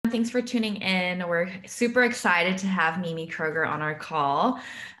Thanks for tuning in. We're super excited to have Mimi Kroger on our call.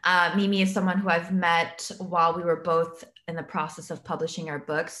 Mimi is someone who I've met while we were both in the process of publishing our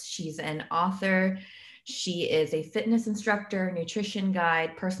books. She's an author. She is a fitness instructor, nutrition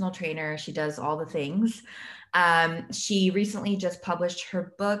guide, personal trainer. She does all the things. She recently just published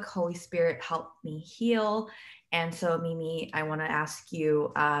her book, Holy Spirit, Help Me Heal. And so, Mimi, I want to ask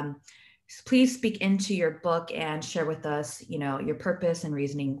you, please speak into your book and share with us, your purpose and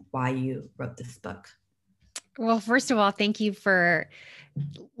reasoning why you wrote this book. Well, first of all, thank you for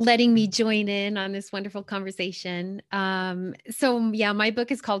letting me join in on this wonderful conversation. My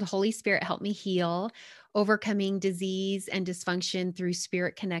book is called Holy Spirit, Help Me Heal, Overcoming Disease and Dysfunction Through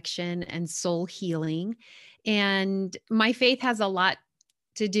Spirit Connection and Soul Healing. And my faith has a lot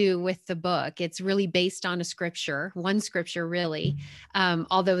to do with the book. It's really based on one scripture really,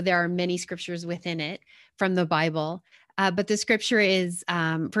 although there are many scriptures within it from the Bible. But the scripture is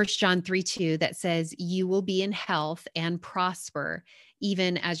 1 John 3:2 that says, "You will be in health and prosper,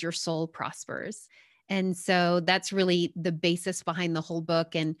 even as your soul prospers." And so that's really the basis behind the whole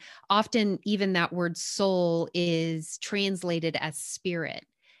book. And often even that word soul is translated as spirit.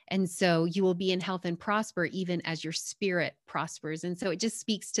 And so you will be in health and prosper even as your spirit prospers. And so it just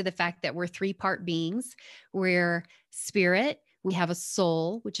speaks to the fact that we're three-part beings. We're spirit, we have a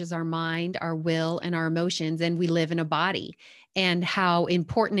soul, which is our mind, our will, and our emotions, and we live in a body, and how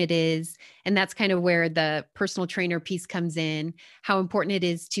important it is. And that's kind of where the personal trainer piece comes in, how important it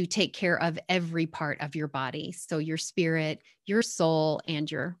is to take care of every part of your body. So your spirit, your soul, and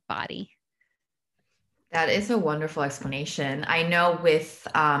your body. That is a wonderful explanation. I know with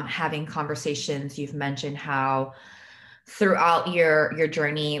having conversations, you've mentioned how throughout your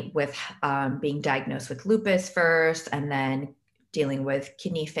journey with being diagnosed with lupus first, and then dealing with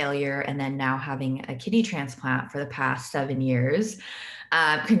kidney failure, and then now having a kidney transplant for the past 7 years.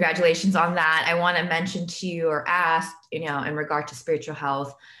 Congratulations on that. I want to mention to you or ask, in regard to spiritual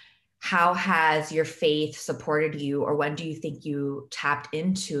health, how has your faith supported you, or when do you think you tapped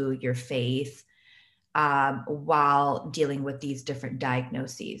into your faith while dealing with these different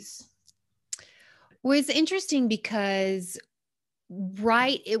diagnoses? Well, it's interesting because,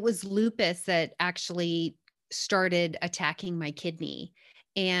 it was lupus that actually started attacking my kidney.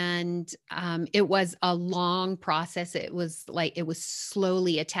 And it was a long process. It was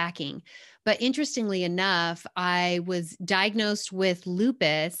slowly attacking. But interestingly enough, I was diagnosed with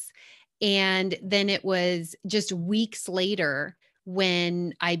lupus. And then it was just weeks later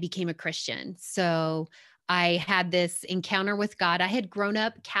when I became a Christian. So I had this encounter with God. I had grown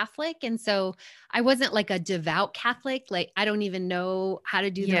up Catholic. And so I wasn't like a devout Catholic. Like, I don't even know how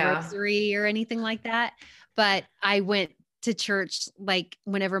to do the rosary or anything like that. But I went to church like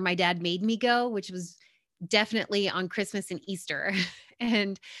whenever my dad made me go, which was definitely on Christmas and Easter.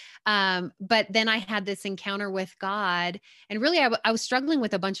 And, but then I had this encounter with God, and really I was struggling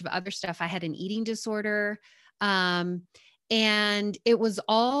with a bunch of other stuff. I had an eating disorder. And it was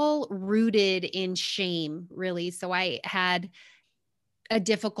all rooted in shame, really. So I had a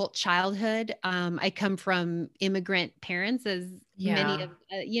difficult childhood. I come from immigrant parents, as many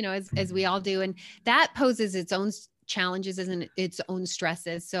of, as we all do. And that poses its own challenges and its own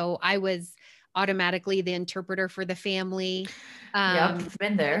stresses. So I was automatically the interpreter for the family. Yep,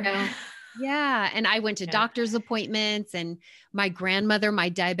 been there. Yeah. And I went to doctor's appointments, and my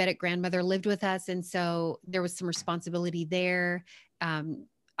diabetic grandmother lived with us. And so there was some responsibility there.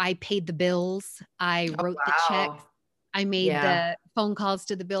 I paid the bills. I wrote the checks. I made the phone calls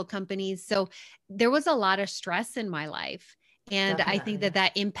to the bill companies. So there was a lot of stress in my life. And definitely. I think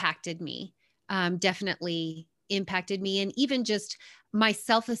that impacted me, definitely impacted me. And even just my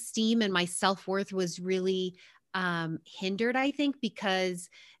self-esteem and my self-worth was really hindered, I think, because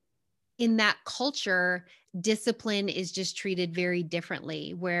in that culture, discipline is just treated very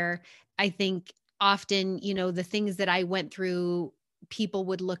differently, where I think often, the things that I went through, people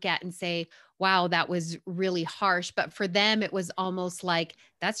would look at and say, wow, that was really harsh. But for them, it was almost like,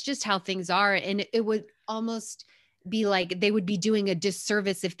 that's just how things are. And it would almost be like they would be doing a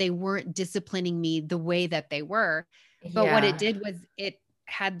disservice if they weren't disciplining me the way that they were. But what it did was it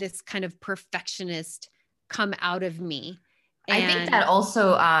had this kind of perfectionist come out of me. And I think that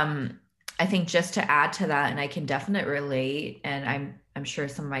also, I think just to add to that, and I can definitely relate, and I'm sure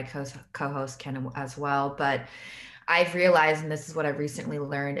some of my co-hosts can as well, but I've realized, and this is what I've recently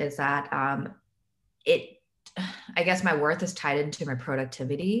learned, is that I guess my worth is tied into my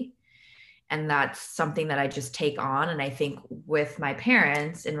productivity. And that's something that I just take on. And I think with my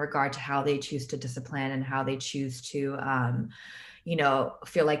parents, in regard to how they choose to discipline and how they choose to,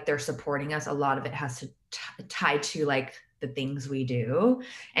 feel like they're supporting us, a lot of it has to tie to like the things we do.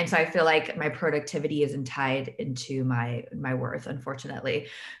 And so I feel like my productivity isn't tied into my worth, unfortunately.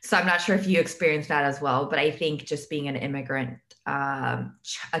 So I'm not sure if you experienced that as well, but I think just being an immigrant, a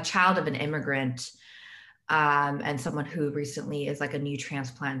child of an immigrant, and someone who recently is like a new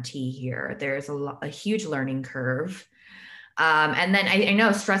transplantee here, there's a huge learning curve. And then I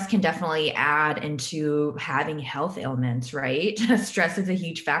know stress can definitely add into having health ailments, right? Stress is a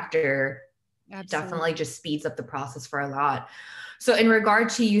huge factor. It definitely Absolutely. just speeds up the process for a lot. So, in regard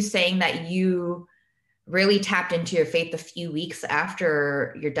to you saying that you really tapped into your faith a few weeks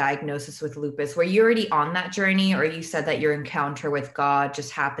after your diagnosis with lupus, were you already on that journey, or you said that your encounter with God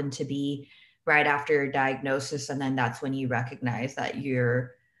just happened to be right after your diagnosis, and then that's when you recognize that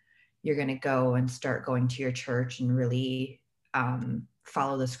you're going to go and start going to your church and really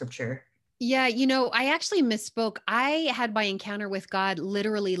follow the scripture? Yeah, I actually misspoke. I had my encounter with God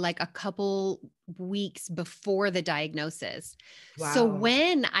literally like a couple weeks before the diagnosis. So Wow.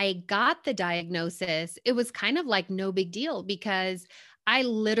 when I got the diagnosis, it was kind of like no big deal because I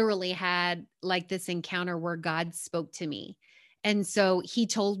literally had like this encounter where God spoke to me. And so he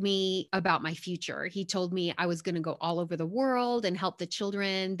told me about my future. He told me I was going to go all over the world and help the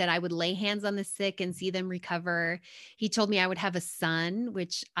children, that I would lay hands on the sick and see them recover. He told me I would have a son,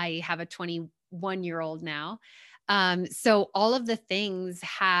 which I have a 21-year-old now. So all of the things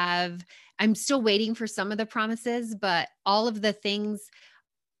I'm still waiting for some of the promises, but all of the things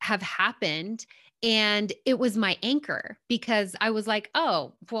have happened. And it was my anchor because I was like,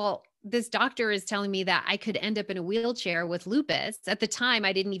 oh, well, this doctor is telling me that I could end up in a wheelchair with lupus. At the time,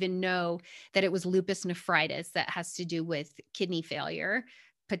 I didn't even know that it was lupus nephritis that has to do with kidney failure,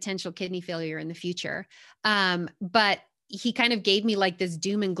 potential kidney failure in the future. But he kind of gave me like this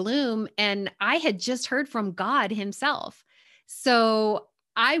doom and gloom. And I had just heard from God himself. So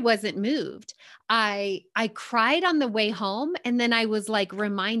I wasn't moved. I cried on the way home, and then I was like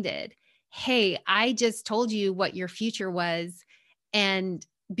reminded, hey, I just told you what your future was. And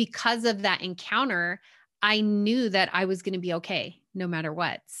because of that encounter, I knew that I was going to be okay no matter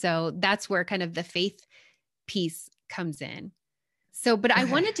what. So that's where kind of the faith piece comes in. So, but I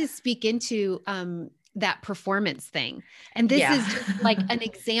Okay. wanted to speak into that performance thing. And this Yeah. is just like an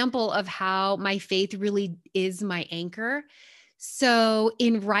example of how my faith really is my anchor. So,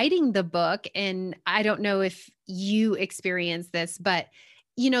 in writing the book, and I don't know if you experience this, but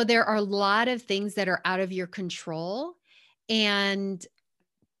there are a lot of things that are out of your control. And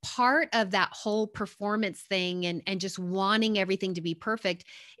part of that whole performance thing and just wanting everything to be perfect,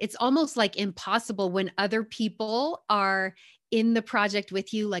 it's almost like impossible when other people are in the project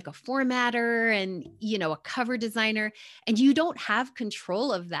with you, like a formatter and a cover designer, and you don't have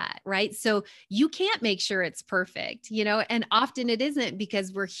control of that, right? So you can't make sure it's perfect, and often it isn't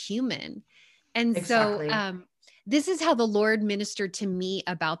because we're human. And so Exactly. this is how the Lord ministered to me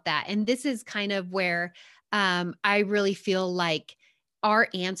about that. And this is kind of where I really feel like our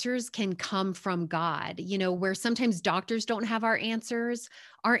answers can come from God, where sometimes doctors don't have our answers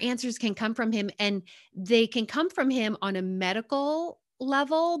can come from him, and they can come from him on a medical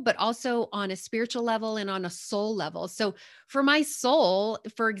level, but also on a spiritual level and on a soul level. So for my soul,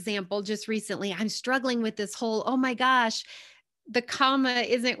 for example, just recently, I'm struggling with this whole, oh my gosh, the comma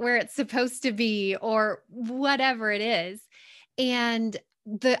isn't where it's supposed to be, or whatever it is. And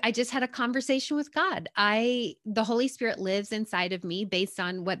I just had a conversation with God. The Holy Spirit lives inside of me based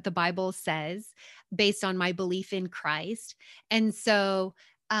on what the Bible says, based on my belief in Christ. And so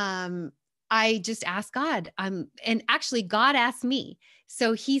I just asked God, and actually God asked me.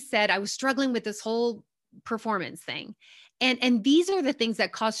 So he said, I was struggling with this whole performance thing. And these are the things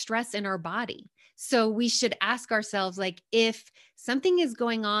that cause stress in our body. So we should ask ourselves, like, if something is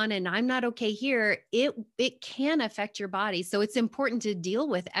going on and I'm not okay here, it can affect your body. So it's important to deal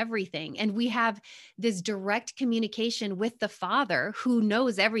with everything. And we have this direct communication with the Father who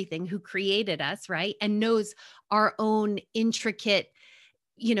knows everything, who created us, right? And knows our own intricate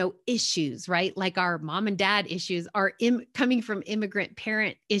issues, right? Like our mom and dad issues are coming from immigrant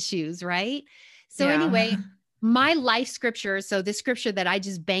parent issues, right? So Yeah. anyway, my life scripture, so the scripture that I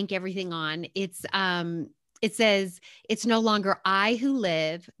just bank everything on, it says, it's no longer I who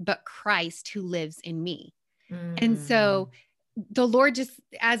live, but Christ who lives in me. And Mm. so the Lord, just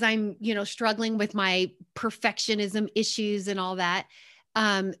as I'm, struggling with my perfectionism issues and all that,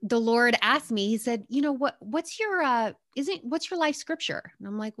 the Lord asked me, he said, what's your life scripture? And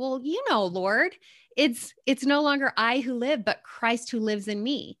I'm like, well, Lord, it's no longer I who live, but Christ who lives in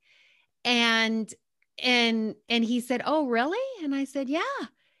me. And and he said, oh, really? And I said, yeah.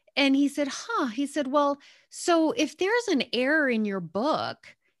 And he said, well, so if there's an error in your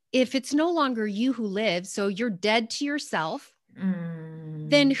book, if it's no longer you who lives, so you're dead to yourself,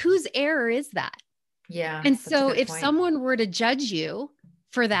 then Mm, whose error is that? yeah, And that's a so good if point. someone were to judge you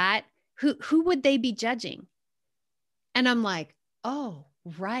for that, who would they be judging? And I'm like, oh,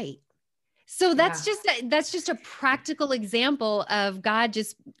 right. So Yeah. that's just a practical example of God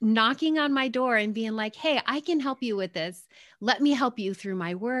just knocking on my door and being like, "Hey, I can help you with this. Let me help you through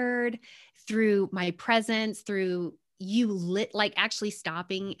my word, through my presence, through you like actually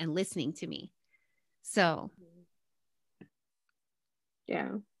stopping and listening to me." So,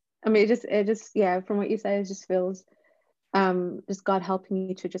 Yeah. I mean, yeah, from what you said, it just feels just God helping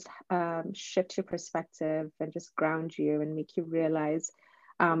you to just shift your perspective and just ground you and make you realize,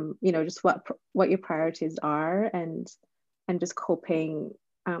 just what your priorities are, and just coping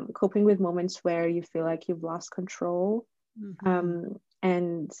with moments where you feel like you've lost control, mhm.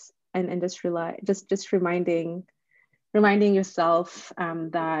 and just rely just reminding yourself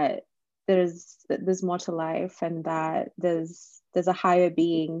that there's more to life, and that there's a higher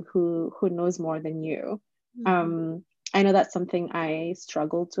being who knows more than you. Mhm. um, I know that's something I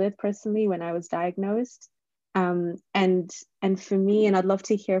struggled with personally when I was diagnosed. And for me, and I'd love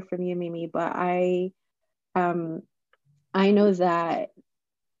to hear from you, Mimi, but um, I know that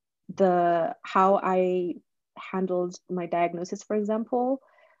the how I handled my diagnosis, for example,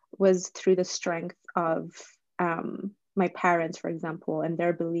 was through the strength of my parents, for example, and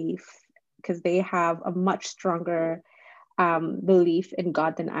their belief, because they have a much stronger belief in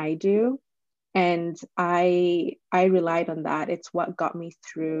God than I do. And I relied on that. It's what got me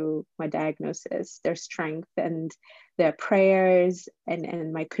through my diagnosis, their strength and their prayers,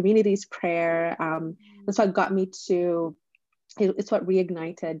 and my community's prayer. That's what got me to it's what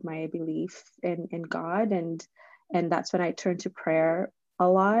reignited my belief in God, and that's when I turned to prayer a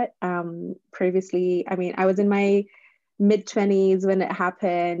lot. Previously, I mean, I was in my mid 20s when it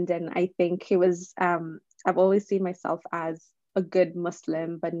happened, and I think it was I've always seen myself as a good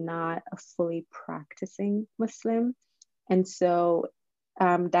Muslim, but not a fully practicing Muslim. And so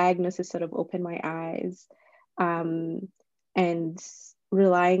diagnosis sort of opened my eyes, um, and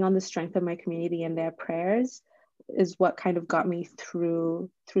relying on the strength of my community and their prayers is what kind of got me through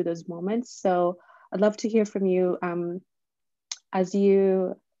those moments. So I'd love to hear from you, as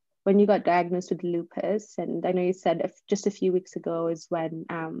you when you got diagnosed with lupus, and I know you said just a few weeks ago is when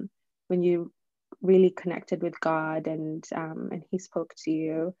you really connected with God, and He spoke to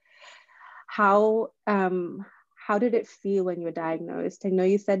you. How did it feel when you were diagnosed? I know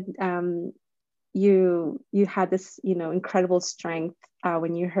you said you had this incredible strength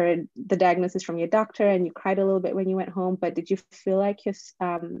when you heard the diagnosis from your doctor, and you cried a little bit when you went home. But did you feel like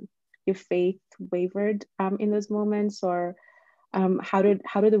your faith wavered in those moments, or how did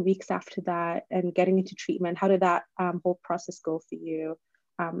the weeks after that and getting into treatment, how did that whole process go for you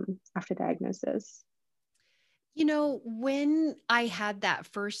after diagnosis? When I had that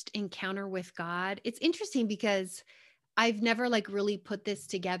first encounter with God, it's interesting because I've never like really put this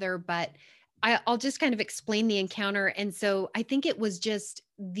together, but I'll just kind of explain the encounter. And so I think it was just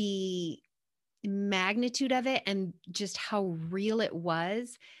the magnitude of it and just how real it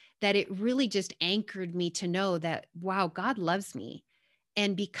was, that it really just anchored me to know that, wow, God loves me.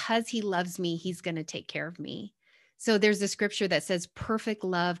 And because he loves me, he's going to take care of me. So there's a scripture that says, perfect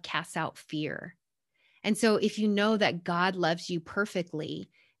love casts out fear. And so if you know that God loves you perfectly,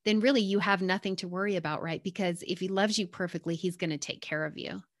 then really you have nothing to worry about, right? Because if he loves you perfectly, he's going to take care of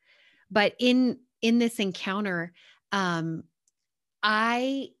you. But in this encounter, um,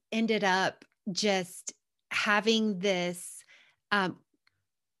 I ended up just having this um,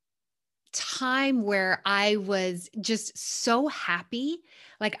 time where I was just so happy.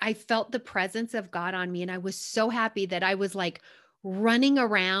 Like I felt the presence of God on me, and I was so happy that I was like running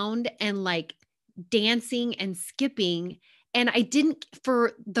around and like dancing and skipping. And I didn't,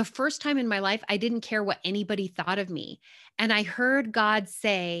 for the first time in my life, I didn't care what anybody thought of me. And I heard God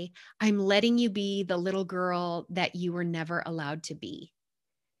say, I'm letting you be the little girl that you were never allowed to be.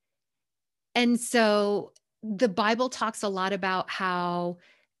 And so the Bible talks a lot about how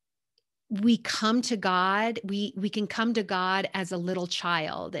we come to God, we can come to God as a little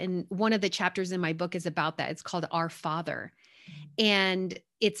child. And one of the chapters in my book is about that. It's called Our Father. And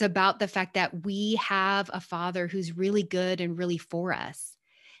it's about the fact that we have a father who's really good and really for us.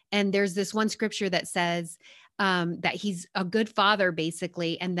 And there's this one scripture that says that he's a good father,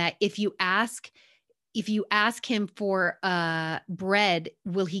 basically, and that if you ask him for bread,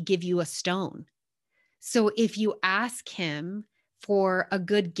 will he give you a stone? So if you ask him for a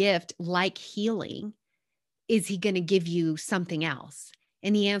good gift like healing, is he going to give you something else?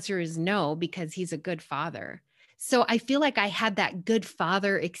 And the answer is no, because he's a good father. So I feel like I had that good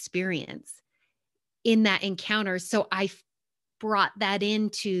father experience in that encounter. So I brought that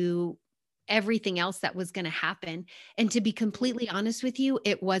into everything else that was going to happen. And to be completely honest with you,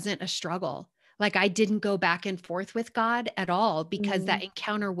 it wasn't a struggle. Like I didn't go back and forth with God at all because that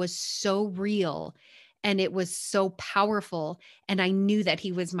encounter was so real and it was so powerful. And I knew that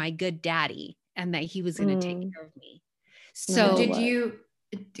he was my good daddy and that he was going to take care of me. So did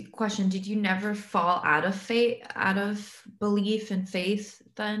you never fall out of faith, out of belief and faith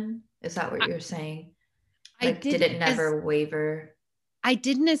then? Is that what you're saying? Like, did it never waver? I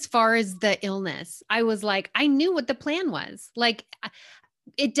didn't as far as the illness. I was like, I knew what the plan was. Like,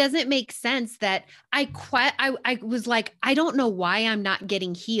 it doesn't make sense that I was like, I don't know why I'm not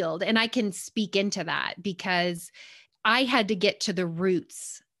getting healed. And I can speak into that because I had to get to the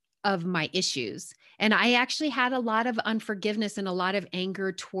roots of my issues. And I actually had a lot of unforgiveness and a lot of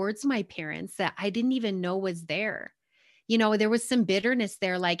anger towards my parents that I didn't even know was there. You know, there was some bitterness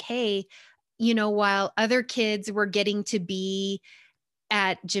there, like, hey, you know, while other kids were getting to be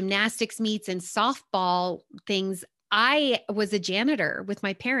at gymnastics meets and softball things, I was a janitor with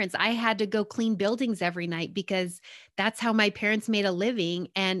my parents. I had to go clean buildings every night because that's how my parents made a living.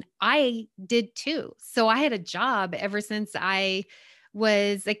 And I did too. So I had a job ever since I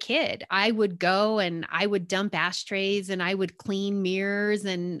was a kid. I would go and I would dump ashtrays and I would clean mirrors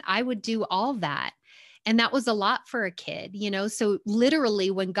and I would do all that. And that was a lot for a kid, you know? So literally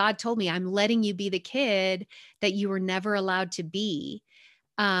when God told me, I'm letting you be the kid that you were never allowed to be,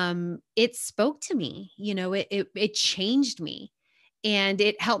 it spoke to me, you know, it changed me, and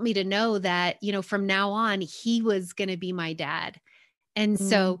it helped me to know that, you know, from now on, he was going to be my dad. And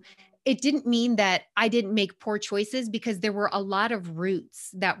so it didn't mean that I didn't make poor choices because there were a lot of roots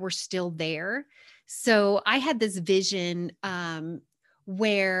that were still there. So I had this vision,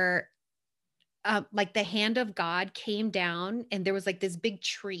 where, like the hand of God came down and there was like this big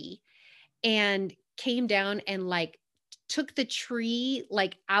tree and came down and like took the tree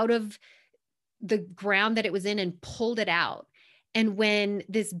like out of the ground that it was in and pulled it out. And when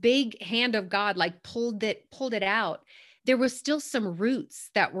this big hand of God like pulled it out, there was still some roots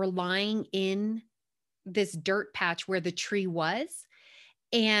that were lying in this dirt patch where the tree was.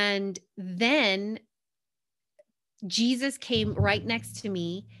 And then Jesus came right next to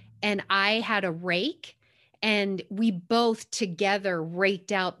me and I had a rake and we both together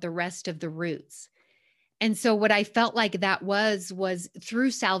raked out the rest of the roots. And so what I felt like that was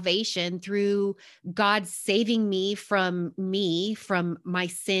through salvation, through God saving me, from my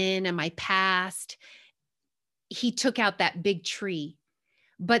sin and my past, he took out that big tree.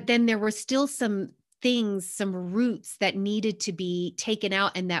 But then there were still some things, some roots that needed to be taken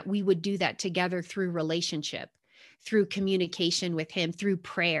out, and that we would do that together through relationship, through communication with him, through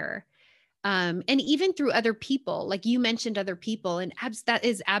prayer. And even through other people, like you mentioned other people, and that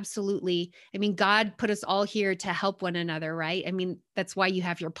is absolutely, I mean, God put us all here to help one another, right? I mean, that's why you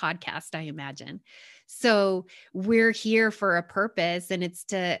have your podcast, I imagine. So we're here for a purpose, and it's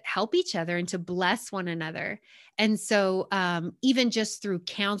to help each other and to bless one another. And so even just through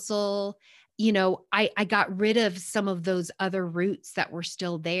counsel, you know, I got rid of some of those other roots that were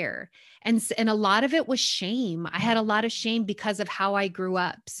still there. And a lot of it was shame. I had a lot of shame because of how I grew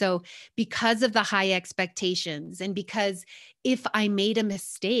up. So because of the high expectations, and because if I made a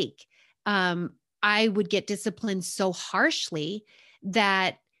mistake, I would get disciplined so harshly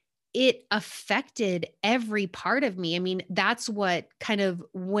that it affected every part of me. I mean, that's what kind of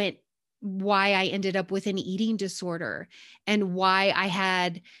why I ended up with an eating disorder and why I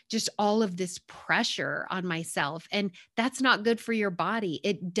had just all of this pressure on myself. And that's not good for your body.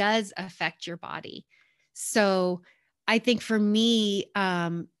 It does affect your body. So I think for me,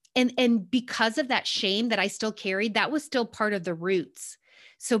 and because of that shame that I still carried, that was still part of the roots.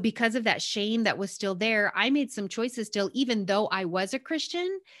 So because of that shame that was still there, I made some choices still, even though I was a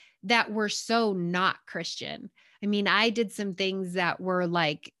Christian, that were so not Christian. I mean, I did some things that were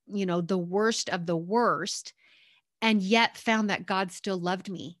like, you know, the worst of the worst, and yet found that God still loved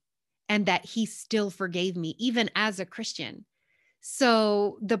me and that he still forgave me, even as a Christian.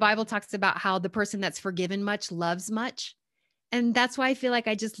 So the Bible talks about how the person that's forgiven much loves much. And that's why I feel like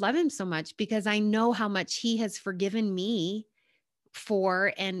I just love him so much, because I know how much he has forgiven me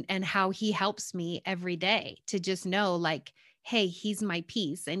for, and how he helps me every day to just know, like, hey, he's my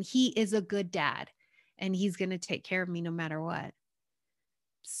peace and he is a good dad and he's going to take care of me no matter what.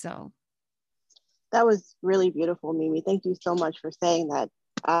 So that was really beautiful, Mimi. Thank you so much for saying that.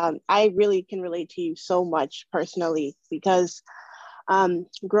 I really can relate to you so much personally, because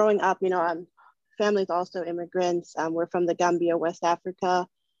growing up, you know, family's also immigrants. We're from the Gambia, West Africa,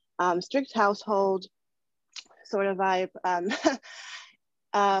 strict household. sort of vibe.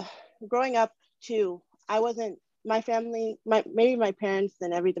 Growing up too, I wasn't, my family, maybe my parents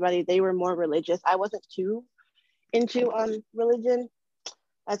and everybody, they were more religious. I wasn't too into religion,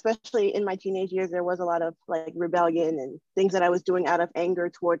 especially in my teenage years. There was a lot of like rebellion and things that I was doing out of anger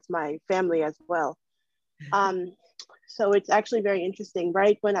towards my family as well. So it's actually very interesting.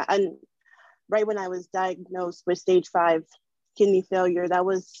 Right when I was diagnosed with stage 5 kidney failure, that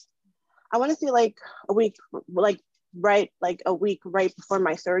was, I want to say like a week, a week right before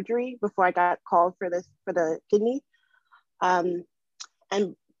my surgery, before I got called for the kidney. And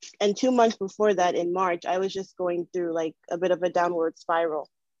 2 months before that, in March, I was just going through like a bit of a downward spiral.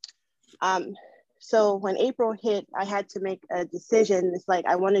 So when April hit, I had to make a decision. It's like,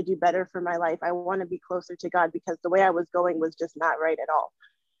 I want to do better for my life. I want to be closer to God, because the way I was going was just not right at all.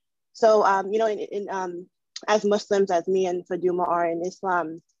 So, as Muslims, as me and Faduma are in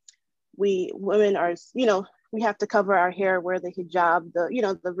Islam, we women are, we have to cover our hair, wear the hijab,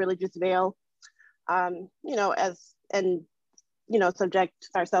 the religious veil, subject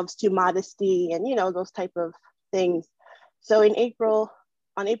ourselves to modesty and, those type of things. So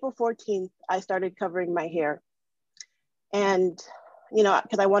on April 14th, I started covering my hair. And,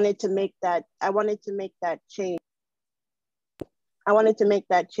 because I wanted to make that change. I wanted to make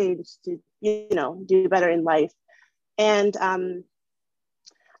that change to, do better in life. And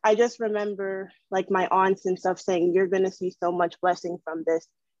I just remember like my aunts and stuff saying, you're going to see so much blessing from this.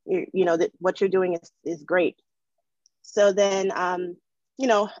 That what you're doing is great. So then,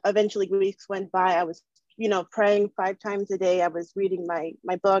 eventually weeks went by. I was, praying 5 times a day. I was reading my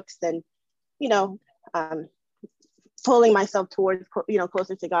books and, pulling myself towards,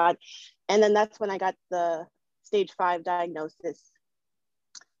 closer to God. And then that's when I got the stage 5 diagnosis.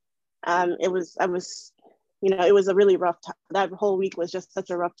 It was a really rough time. That whole week was just such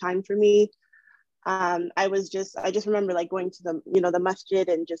a rough time for me. I just remember like going to the masjid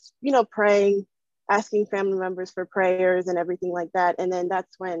and just, praying, asking family members for prayers and everything like that. And then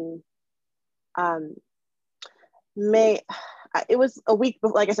that's when it was a week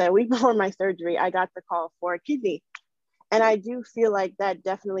before my surgery, I got the call for a kidney. And I do feel like that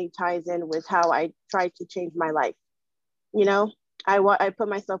definitely ties in with how I tried to change my life. I put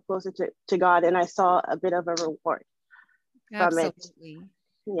myself closer to God, and I saw a bit of a reward from it. Absolutely.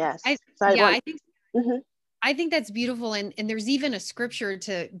 Yes. I think that's beautiful. And there's even a scripture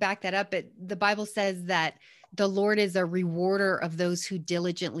to back that up. The Bible says that the Lord is a rewarder of those who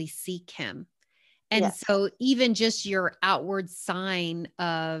diligently seek him. And yes. So even just your outward sign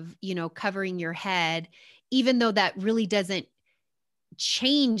of, covering your head, even though that really doesn't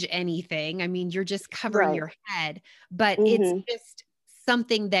change anything. I mean, you're just covering Right. your head, but it's just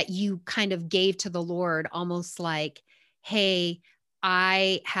something that you kind of gave to the Lord, almost like, hey,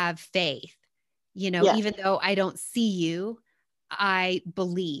 I have faith, Yes. even though I don't see you, I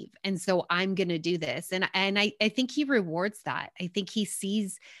believe. And so I'm going to do this. And I think he rewards that. I think he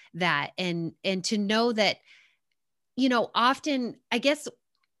sees that. And to know that, often, I guess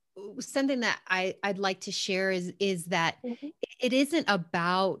something that I'd like to share is that it isn't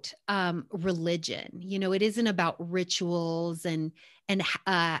about religion. It isn't about rituals and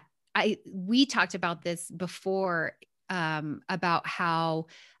we talked about this before about how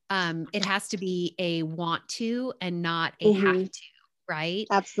it has to be a want to and not a have to, right?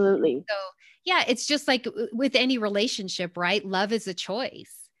 Absolutely. So yeah, it's just like with any relationship, right? Love is a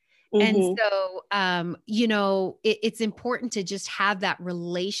choice. And so, it's important to just have that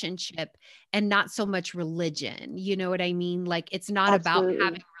relationship and not so much religion. You know what I mean? Like, it's not Absolutely. about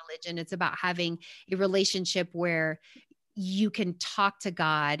having religion. It's about having a relationship where you can talk to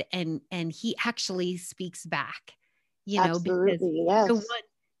God and he actually speaks back, Absolutely. because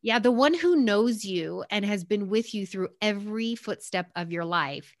Yes. the one who knows you and has been with you through every footstep of your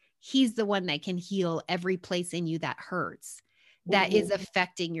life, he's the one that can heal every place in you that hurts, that is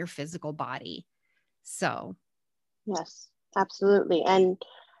affecting your physical body. So. Yes, absolutely. And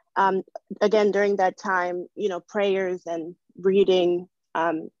again, during that time, prayers and reading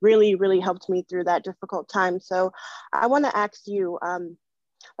really, really helped me through that difficult time. So I want to ask you,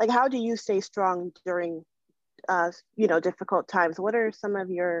 how do you stay strong during, difficult times? What are some of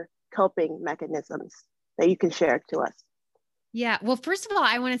your coping mechanisms that you can share to us? Yeah. Well, first of all,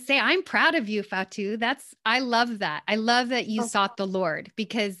 I want to say I'm proud of you, Fatu. I love that. I love that you sought the Lord,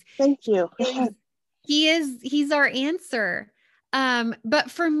 because thank you. He's our answer. But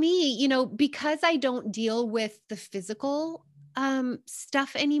for me, because I don't deal with the physical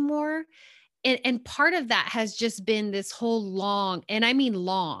stuff anymore, and part of that has just been this whole long, and I mean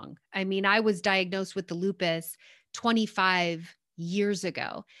long. I mean, I was diagnosed with the lupus 25 years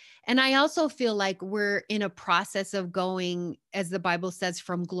ago. And I also feel like we're in a process of going, as the Bible says,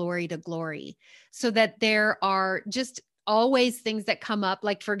 from glory to glory, so that there are just always things that come up.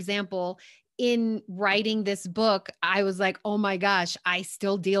 Like, for example, in writing this book, I was like, oh my gosh, I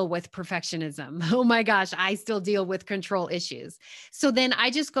still deal with perfectionism. Oh my gosh, I still deal with control issues. So then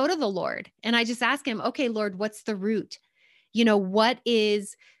I just go to the Lord and I just ask him, okay, Lord, what's the root? What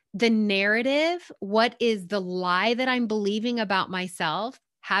is the narrative? What is the lie that I'm believing about myself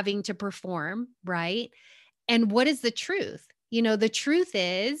having to perform, right? And what is the truth? The truth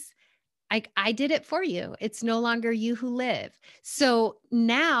is, I did it for you. It's no longer you who live. So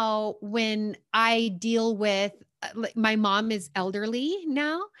now when I deal with, my mom is elderly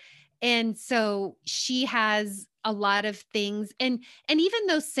now. And so she has a lot of things and even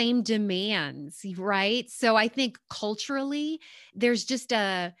those same demands, right? So I think culturally there's just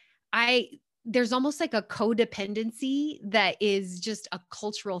there's almost like a codependency that is just a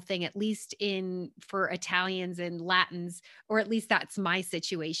cultural thing, at least for Italians and Latins, or at least that's my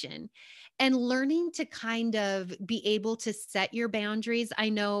situation. And learning to kind of be able to set your boundaries. I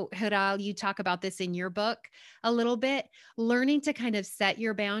know, Hiral, you talk about this in your book a little bit, learning to kind of set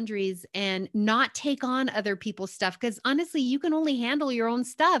your boundaries and not take on other people's stuff. Because honestly, you can only handle your own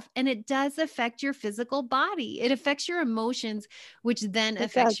stuff, and it does affect your physical body. It affects your emotions, which then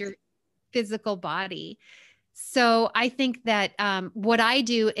affects your physical body. So I think that what I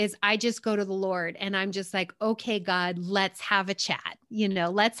do is I just go to the Lord and I'm just like, okay, God, let's have a chat.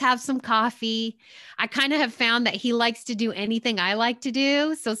 Let's have some coffee. I kind of have found that he likes to do anything I like to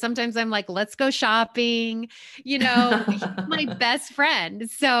do. So sometimes I'm like, let's go shopping. He's my best friend.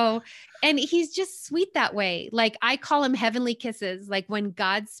 So, and he's just sweet that way. Like, I call him heavenly kisses. Like, when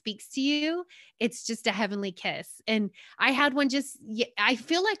God speaks to you, it's just a heavenly kiss. And I had one I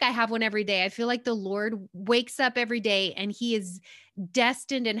feel like I have one every day. I feel like the Lord wakes up every day and he is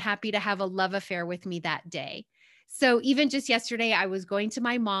destined and happy to have a love affair with me that day. So even just yesterday, I was going to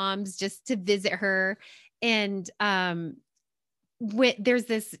my mom's just to visit her. And there's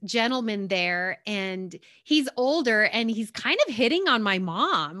this gentleman there and he's older and he's kind of hitting on my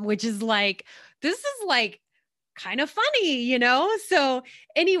mom, which is like, this is like kind of funny, So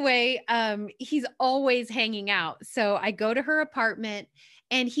anyway, he's always hanging out. So I go to her apartment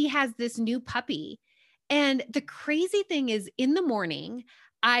and he has this new puppy. And the crazy thing is, in the morning,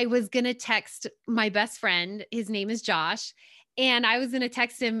 I was going to text my best friend. His name is Josh. And I was going to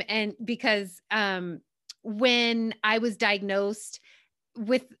text him because when I was diagnosed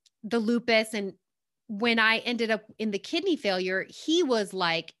with the lupus and when I ended up in the kidney failure, he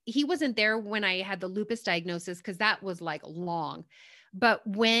wasn't there when I had the lupus diagnosis because that was like long. But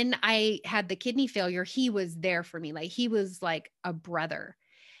when I had the kidney failure, he was there for me. Like, he was like a brother.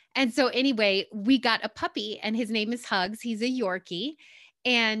 And so anyway, we got a puppy and his name is Hugs. He's a Yorkie.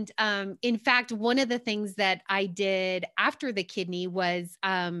 And in fact, one of the things that I did after the kidney was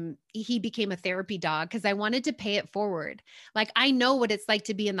he became a therapy dog because I wanted to pay it forward. Like, I know what it's like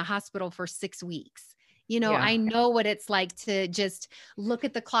to be in the hospital for 6 weeks. I know what it's like to just look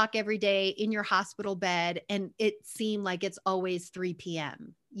at the clock every day in your hospital bed and it seemed like it's always 3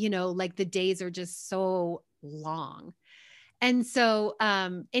 p.m. Like the days are just so long. And so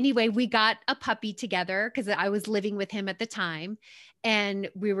anyway, we got a puppy together because I was living with him at the time and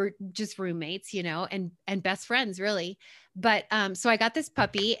we were just roommates, and best friends really. But so I got this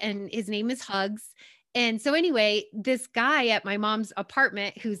puppy and his name is Hugs. And so anyway, this guy at my mom's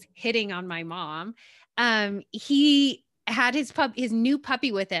apartment who's hitting on my mom, he had his new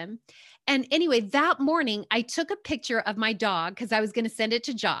puppy with him. And anyway, that morning I took a picture of my dog because I was going to send it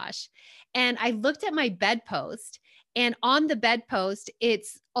to Josh. And I looked at my bedpost. And on the bedpost,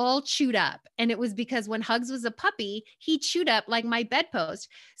 it's all chewed up. And it was because when Hugs was a puppy, he chewed up like my bedpost.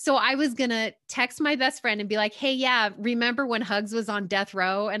 So I was going to text my best friend and be like, hey, yeah, remember when Hugs was on death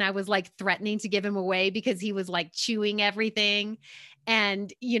row and I was like threatening to give him away because he was like chewing everything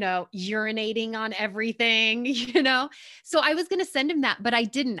and, urinating on everything, So I was going to send him that, but I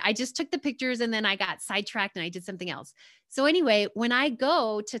didn't. I just took the pictures and then I got sidetracked and I did something else. So anyway, when I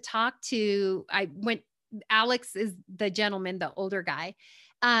go to talk to, Alex is the gentleman, the older guy.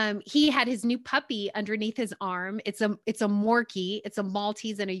 He had his new puppy underneath his arm. It's a Morkie. It's a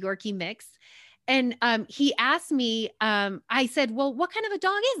Maltese and a Yorkie mix. And he asked me, I said, well, what kind of a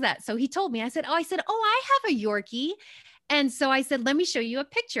dog is that? So he told me, I said, I have a Yorkie. And so I said, let me show you a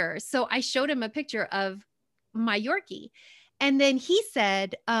picture. So I showed him a picture of my Yorkie. And then he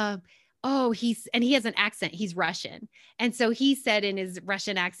said, and he has an accent. He's Russian. And so he said in his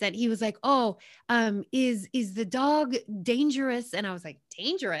Russian accent, he was like, is the dog dangerous? And I was like,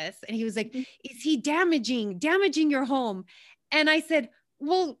 dangerous? And he was like, is he damaging your home? And I said,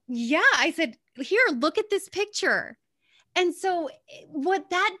 well, yeah. I said, here, look at this picture. And so what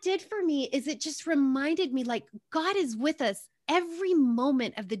that did for me is it just reminded me like God is with us every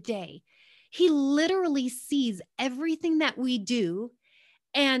moment of the day. He literally sees everything that we do.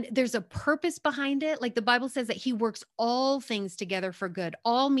 And there's a purpose behind it. Like the Bible says that he works all things together for good.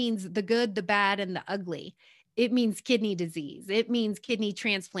 All means the good, the bad, and the ugly. It means kidney disease. It means kidney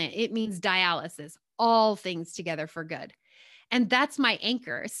transplant. It means dialysis, all things together for good. And that's my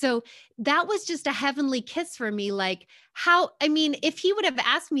anchor. So that was just a heavenly kiss for me. Like I mean, if he would have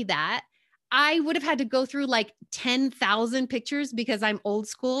asked me that, I would have had to go through like 10,000 pictures because I'm old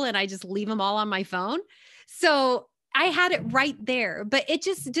school and I just leave them all on my phone. So I had it right there. But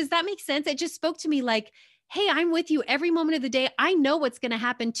does that make sense? It just spoke to me like, hey, I'm with you every moment of the day. I know what's going to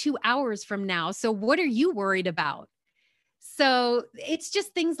happen 2 hours from now. So what are you worried about? So it's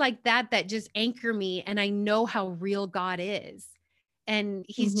just things like that that just anchor me. And I know how real God is. And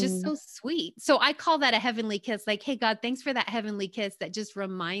he's just so sweet. So I call that a heavenly kiss. Like, hey, God, thanks for that heavenly kiss that just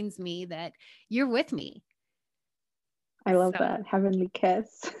reminds me that you're with me. I love that heavenly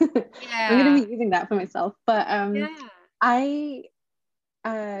kiss. Yeah. I'm going to be using that for myself. But yeah. I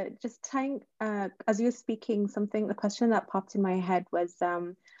just tying, as you were speaking, the question that popped in my head was,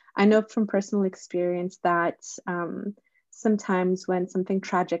 I know from personal experience that sometimes when something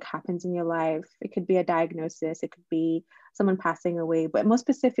tragic happens in your life, it could be a diagnosis, it could be someone passing away, but most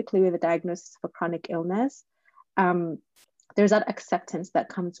specifically with a diagnosis of a chronic illness, there's that acceptance that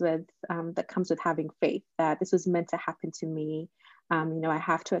comes with having faith that this was meant to happen to me. I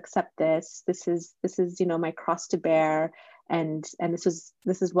have to accept this. This is my cross to bear, and this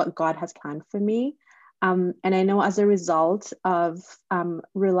is what God has planned for me. And I know as a result of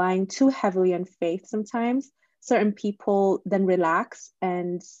relying too heavily on faith, sometimes certain people then relax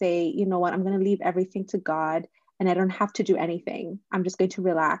and say, you know what, I'm going to leave everything to God, and I don't have to do anything. I'm just going to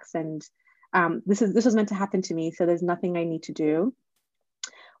relax, and this was meant to happen to me, so there's nothing I need to do.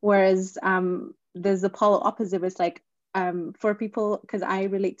 Whereas there's the polar opposite. It's like for people, because I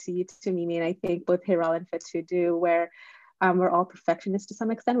relate to you, to Mimi, and I think both Hiral and Fatu do, where we're all perfectionists to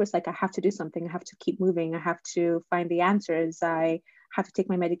some extent, where it's like, I have to do something, I have to keep moving, I have to find the answers, I have to take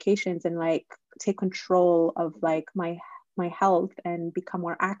my medications and like take control of like my health and become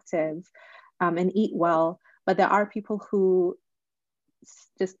more active and eat well. But there are people who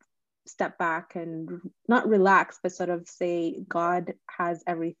just step back and not relax, but sort of say, God has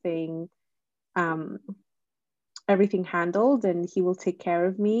everything handled and he will take care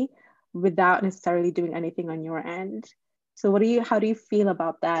of me without necessarily doing anything on your end. So how do you feel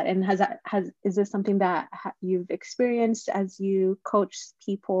about that? And is this something that you've experienced as you coach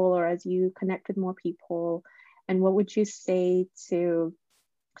people or as you connect with more people? And what would you say to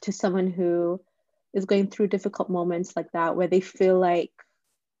someone who is going through difficult moments like that, where they feel like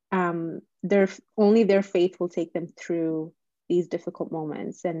their faith will take them through these difficult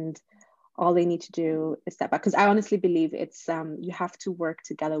moments, and all they need to do is step back? Because I honestly believe it's you have to work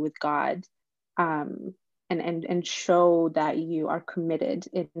together with God, and show that you are committed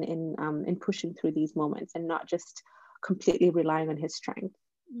in pushing through these moments and not just completely relying on his strength.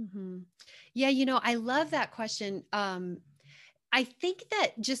 Mm-hmm. Yeah, I love that question. I think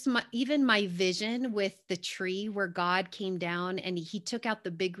that just even my vision with the tree where God came down and he took out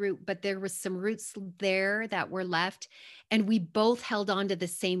the big root, but there was some roots there that were left, and we both held on to the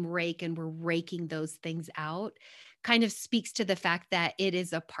same rake and were raking those things out, kind of speaks to the fact that it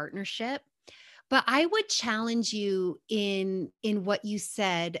is a partnership. But I would challenge you in what you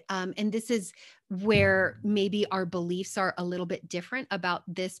said, and this is where maybe our beliefs are a little bit different about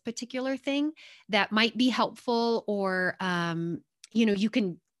this particular thing that might be helpful, or you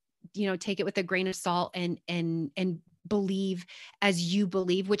can take it with a grain of salt and believe as you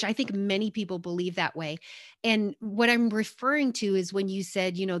believe, which I think many people believe that way. And what I'm referring to is when you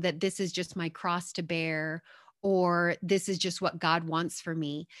said, that this is just my cross to bear, or this is just what God wants for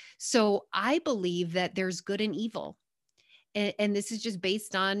me. So I believe that there's good and evil. And this is just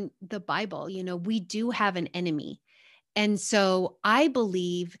based on the Bible. We do have an enemy. And so I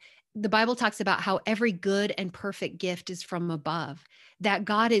believe the Bible talks about how every good and perfect gift is from above, that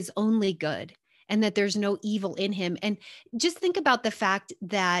God is only good and that there's no evil in him. And just think about the fact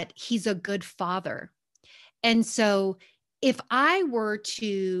that he's a good father. And so if I were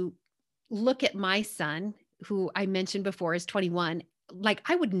to look at my son, who I mentioned before is 21, like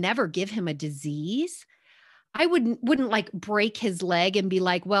I would never give him a disease. I wouldn't like break his leg and be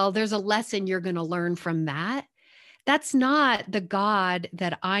like, well, there's a lesson you're going to learn from that. That's not the God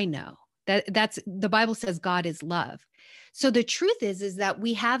that I know. That's the Bible says God is love. So the truth is that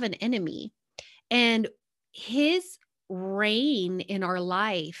we have an enemy, and his reign in our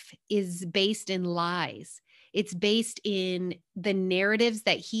life is based in lies. It's based in the narratives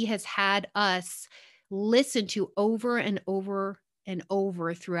that he has had us listen to over and over and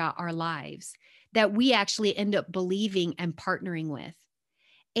over throughout our lives that we actually end up believing and partnering with.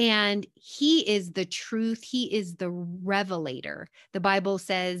 And he is the truth. He is the revelator. The Bible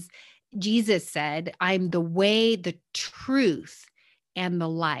says, Jesus said, I'm the way, the truth, and the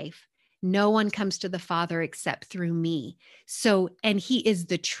life. No one comes to the Father except through me. So, and he is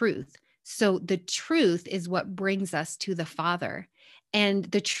the truth. So the truth is what brings us to the Father. And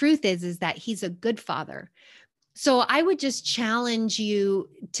the truth is that he's a good father. So I would just challenge you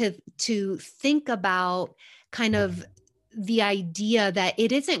to think about kind of the idea that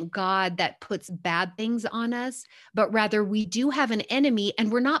it isn't God that puts bad things on us, but rather we do have an enemy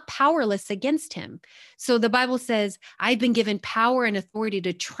and we're not powerless against him. So the Bible says, I've been given power and authority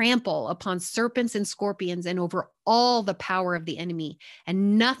to trample upon serpents and scorpions and over all the power of the enemy,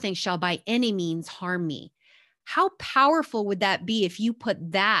 and nothing shall by any means harm me. How powerful would that be if you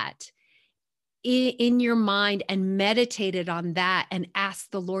put that in your mind and meditated on that and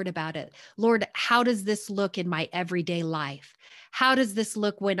asked the Lord about it? Lord, how does this look in my everyday life? How does this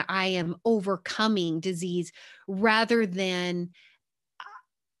look when I am overcoming disease rather than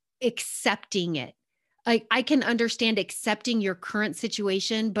accepting it? I can understand accepting your current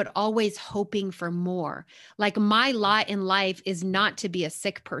situation, but always hoping for more. Like my lot in life is not to be a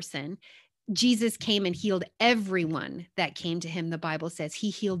sick person. Jesus came and healed everyone that came to him. The Bible says he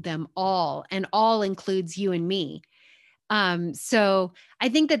healed them all, and all includes you and me. So I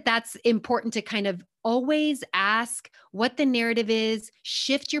think that that's important to kind of always ask what the narrative is,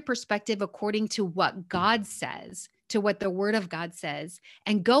 shift your perspective according to what God says, to what the word of God says,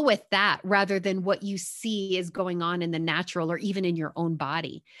 and go with that rather than what you see is going on in the natural or even in your own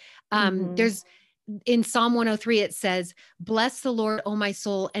body. There's in Psalm 103, it says, bless the Lord, O my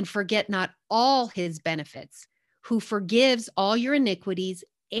soul, and forget not all his benefits, who forgives all your iniquities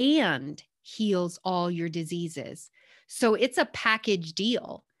and heals all your diseases. So it's a package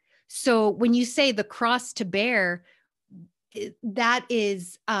deal. So when you say the cross to bear, that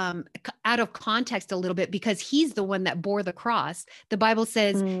is out of context a little bit, because he's the one that bore the cross. The Bible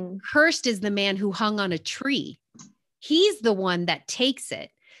says, cursed is the man who hung on a tree. He's the one that takes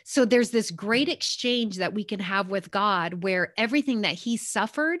it. So there's this great exchange that we can have with God where everything that he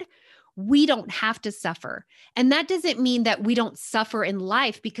suffered, we don't have to suffer. And that doesn't mean that we don't suffer in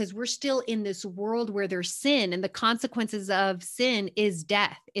life, because we're still in this world where there's sin, and the consequences of sin is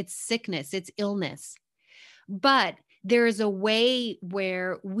death, it's sickness, it's illness. But there is a way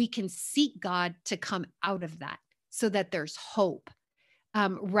where we can seek God to come out of that so that there's hope,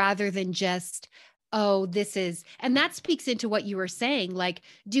 rather than just, oh, this is, and that speaks into what you were saying. Like,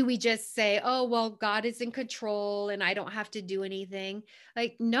 do we just say, oh, well, God is in control and I don't have to do anything?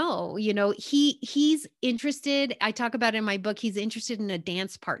 Like, no, he's interested. I talk about in my book, he's interested in a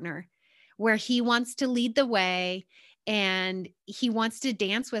dance partner where he wants to lead the way and he wants to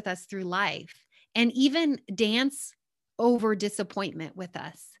dance with us through life and even dance over disappointment with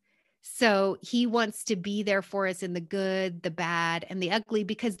us. So he wants to be there for us in the good, the bad, and the ugly,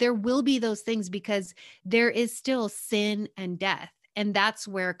 because there will be those things, because there is still sin and death. And that's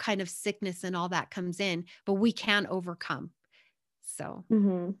where kind of sickness and all that comes in, but we can overcome. So.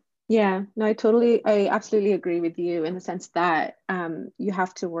 Yeah, no, I absolutely agree with you in the sense that you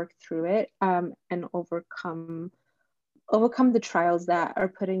have to work through it and overcome the trials that are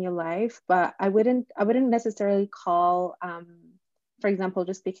put in your life. But I wouldn't necessarily call for example,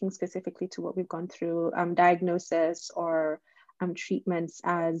 just speaking specifically to what we've gone through, diagnosis or treatments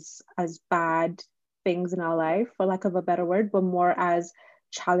as bad things in our life, for lack of a better word, but more as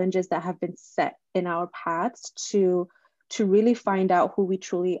challenges that have been set in our paths to really find out who we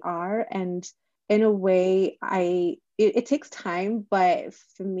truly are. And in a way, it takes time, but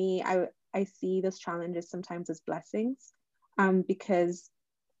for me, I see those challenges sometimes as blessings, because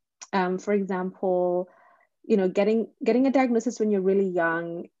for example, getting a diagnosis when you're really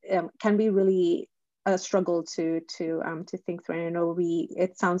young can be really a struggle to think through. And I know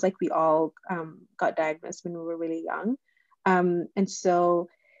it sounds like we all got diagnosed when we were really young, and so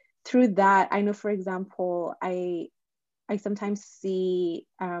through that, I know, for example, I sometimes see,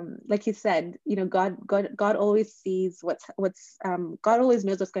 like you said, God always sees what's God always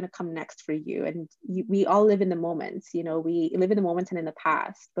knows what's going to come next for you. And we all live in the moment, we live in the moment and in the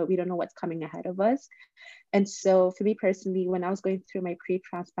past, but we don't know what's coming ahead of us. And so for me personally, when I was going through my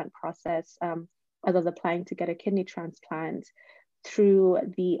pre-transplant process, as I was applying to get a kidney transplant, through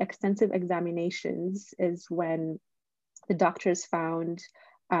the extensive examinations is when the doctors found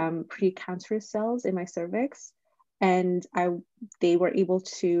precancerous cells in my cervix. and they were able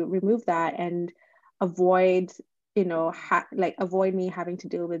to remove that and avoid, avoid me having to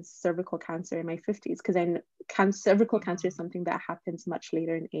deal with cervical cancer in my 50s, because cervical cancer is something that happens much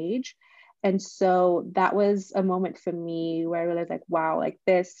later in age. And so that was a moment for me where I realized, like, wow, like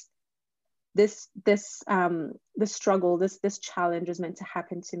this struggle, this challenge was meant to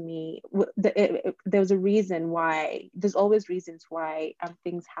happen to me. There was a reason why. There's always reasons why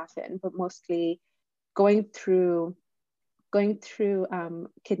things happen, but mostly going through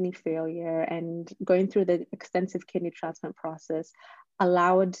kidney failure and going through the extensive kidney transplant process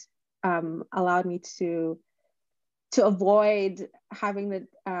allowed me to avoid having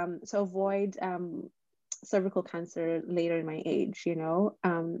cervical cancer later in my age,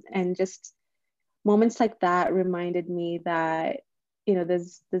 and just moments like that reminded me that,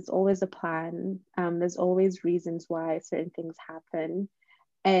 there's always a plan. There's always reasons why certain things happen.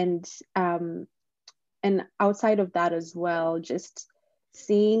 And outside of that as well, just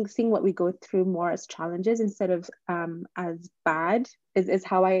seeing what we go through more as challenges instead of as bad is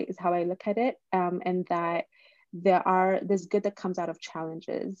how I look at it. And that there's good that comes out of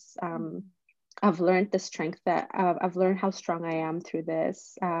challenges. I've learned the strength that I've learned how strong I am through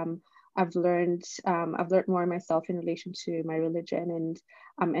this. I've learned more myself in relation to my religion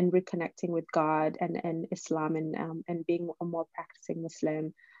and reconnecting with God and Islam and being a more practicing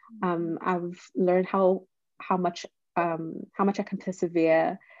Muslim. I've learned how much I can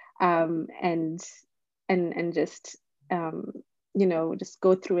persevere and just just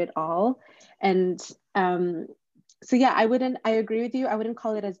go through it all. And so yeah, I agree with you. I wouldn't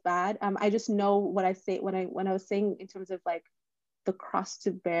call it as bad. I just know what I say when I was saying in terms of like the cross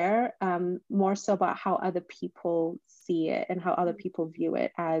to bear, more so about how other people see it and how other people view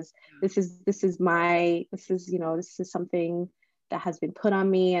it as this is something that has been put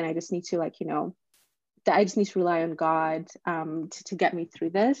on me, and I just need to that I just need to rely on God to get me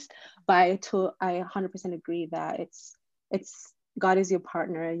through this. But I 100% agree that it's God is your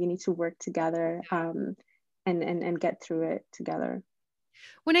partner. You need to work together and get through it together.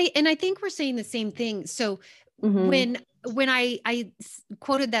 I think we're saying the same thing. So when I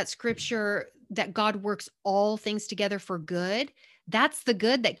quoted that scripture that God works all things together for good, that's the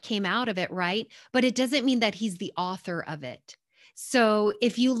good that came out of it, right? But it doesn't mean that he's the author of it. So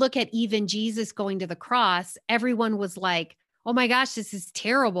if you look at even Jesus going to the cross, everyone was like, oh my gosh, this is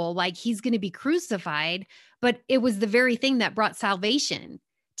terrible. Like he's going to be crucified. But it was the very thing that brought salvation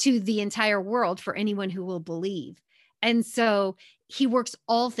to the entire world for anyone who will believe. And so he works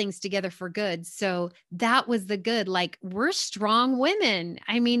all things together for good. So that was the good. Like we're strong women.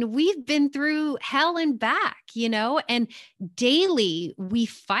 I mean, we've been through hell and back, and daily we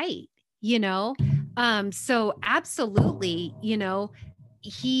fight, so absolutely,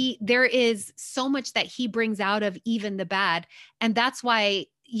 there is so much that he brings out of even the bad. And that's why,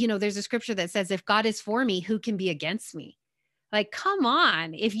 there's a scripture that says, if God is for me, who can be against me? Like, come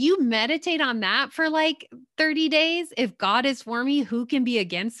on, if you meditate on that for like 30 days, if God is for me, who can be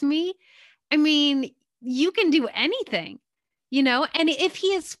against me? I mean, you can do anything, and if he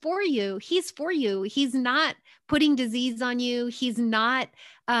is for you, he's for you. He's not putting disease on you. He's not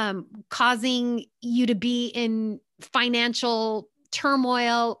causing you to be in financial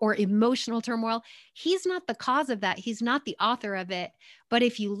turmoil or emotional turmoil. He's not the cause of that. He's not the author of it. But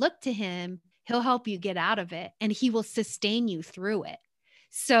if you look to him, he'll help you get out of it and he will sustain you through it.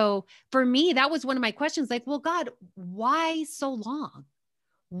 So for me, that was one of my questions, like, well, God, why so long?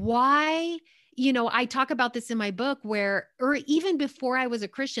 Why? I talk about this in my book or even before I was a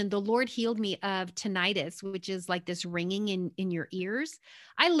Christian, the Lord healed me of tinnitus, which is like this ringing in your ears.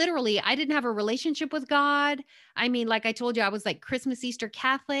 I didn't have a relationship with God. I mean, like I told you, I was like Christmas, Easter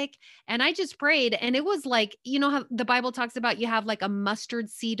Catholic, and I just prayed. And it was like, how the Bible talks about you have like a mustard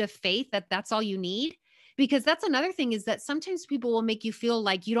seed of faith, that's all you need. Because that's another thing, is that sometimes people will make you feel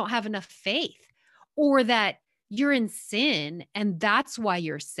like you don't have enough faith or that you're in sin and that's why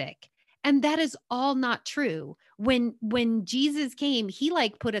you're sick. And that is all not true. When Jesus came, he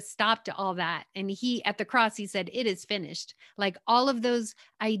like put a stop to all that. And he, at the cross, he said, it is finished. Like all of those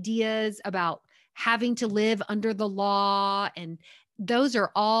ideas about having to live under the law, and those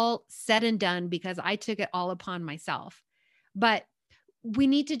are all said and done because I took it all upon myself. But we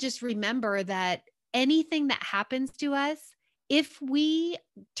need to just remember that anything that happens to us, if we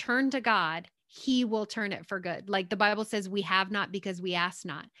turn to God, he will turn it for good. Like the Bible says, we have not because we ask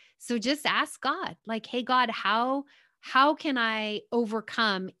not. So just ask God, like, hey, God, how can I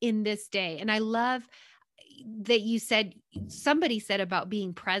overcome in this day? And I love that somebody said about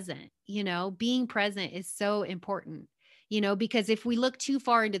being present, being present is so important, because if we look too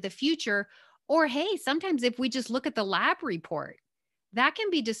far into the future, Or, hey, sometimes if we just look at the lab report, that can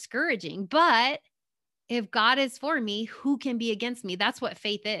be discouraging. But if God is for me, who can be against me? That's what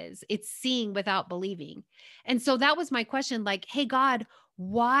faith is. It's seeing without believing. And so that was my question, like, hey, God,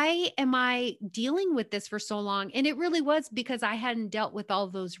 why am I dealing with this for so long? And it really was because I hadn't dealt with all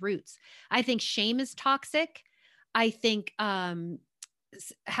those roots. I think shame is toxic. I think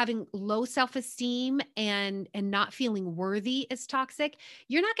having low self-esteem and not feeling worthy is toxic.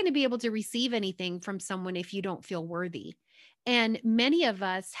 You're not going to be able to receive anything from someone if you don't feel worthy. And many of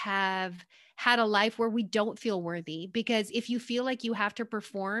us have had a life where we don't feel worthy, because if you feel like you have to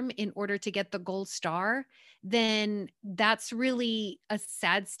perform in order to get the gold star, then that's really a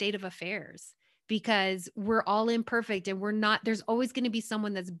sad state of affairs, because we're all imperfect and we're not, there's always going to be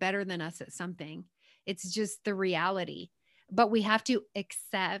someone that's better than us at something. It's just the reality. But we have to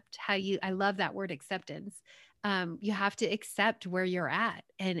accept I love that word, acceptance. You have to accept where you're at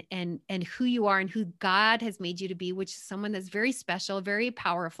and who you are and who God has made you to be, which is someone that's very special, very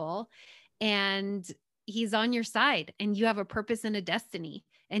powerful, and he's on your side, and you have a purpose and a destiny,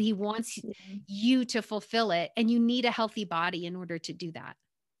 and he wants you to fulfill it. And you need a healthy body in order to do that.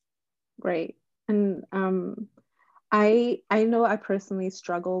 Right. And I know I personally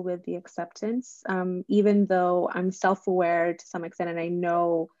struggle with the acceptance, even though I'm self-aware to some extent, and I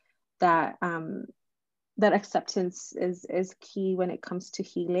know that that acceptance is key when it comes to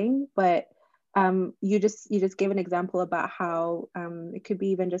healing. But you just gave an example about how it could be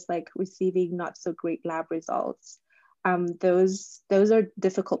even just like receiving not so great lab results. Those are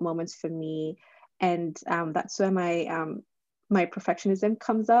difficult moments for me, and that's where my perfectionism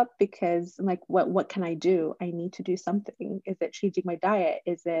comes up, because I'm like, what can I do? I need to do something. Is it changing my diet?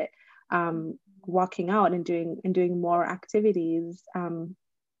 Is it walking out and doing more activities?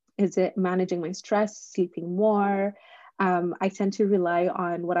 Is it managing my stress, sleeping more? I tend to rely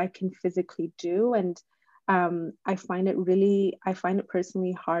on what I can physically do, and I find it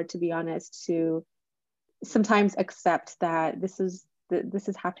personally hard, to be honest, to sometimes accept that this is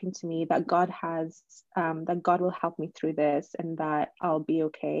happening to me, that God will help me through this, and that I'll be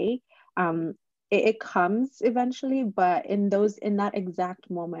okay. It comes eventually, but in that exact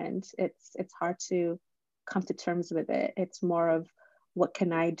moment, it's hard to come to terms with it. It's more of, what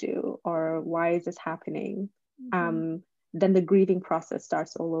can I do, or why is this happening? Then the grieving process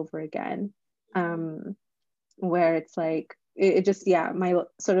starts all over again, where it's like it just, my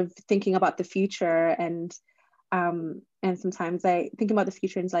sort of thinking about the future, and sometimes I think about the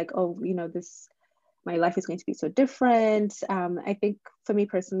future and it's like, oh, my life is going to be so different. I think for me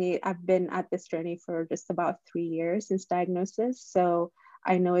personally, I've been at this journey for just about 3 years since diagnosis, so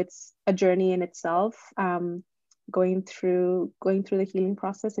I know it's a journey in itself. Going through the healing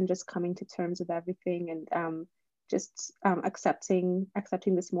process and just coming to terms with everything, and just accepting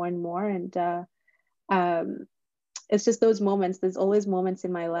this more and more. And it's just those moments. There's always moments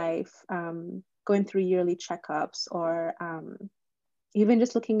in my life, going through yearly checkups, or even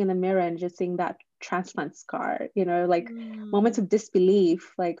just looking in the mirror and just seeing that transplant scar, like moments of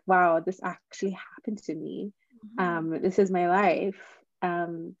disbelief, like, wow, this actually happened to me. This is my life.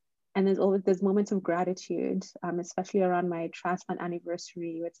 And there's moments of gratitude, especially around my transplant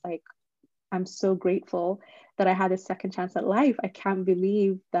anniversary. It's like, I'm so grateful that I had a second chance at life. I can't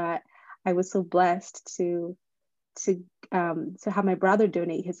believe that I was so blessed to have my brother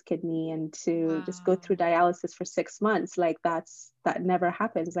donate his kidney, and to just go through dialysis for 6 months. Like, that never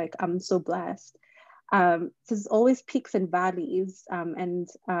happens. Like, I'm so blessed. So there's always peaks and valleys. And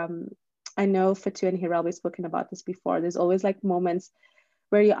I know Fatu and Hirel, we've spoken about this before. There's always like moments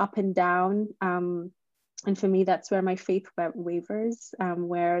where you're up and down. And for me, that's where my faith wavers,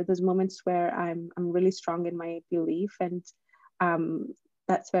 where there's moments where I'm really strong in my belief, and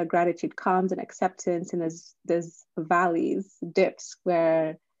that's where gratitude comes, and acceptance. And there's valleys, dips,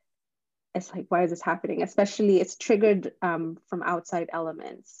 where it's like, why is this happening? Especially it's triggered from outside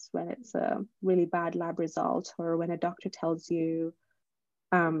elements, when it's a really bad lab result, or when a doctor tells you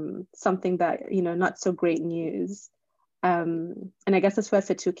something that, not so great news. And I guess that's where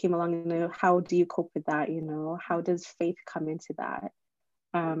Fatu came along, how do you cope with that? How does faith come into that?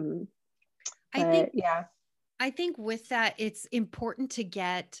 I think with that, it's important to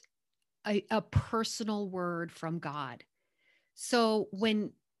get a personal word from God. So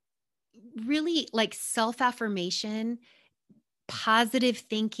when really, like, self-affirmation, positive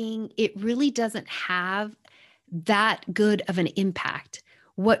thinking, it really doesn't have that good of an impact.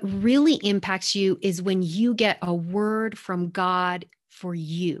 What really impacts you is when you get a word from God for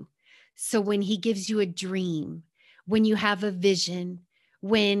you. So when he gives you a dream, when you have a vision,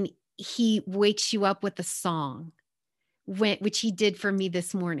 when he wakes you up with a song, which he did for me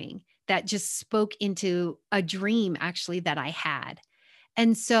this morning, that just spoke into a dream actually that I had.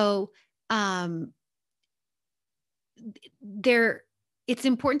 And so, it's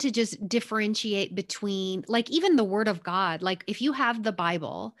important to just differentiate between, like, even the word of God. Like if you have the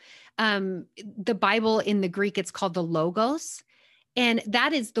Bible in the Greek, it's called the Logos. And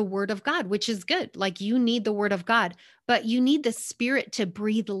that is the word of God, which is good. Like you need the word of God, but you need the Spirit to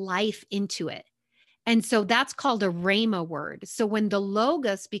breathe life into it. And so that's called a rhema word. So when the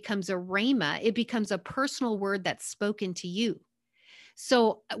Logos becomes a rhema, it becomes a personal word that's spoken to you.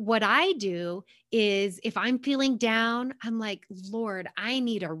 So what I do is if I'm feeling down, I'm like, Lord, I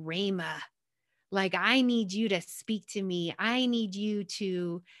need a rhema. Like I need you to speak to me. I need you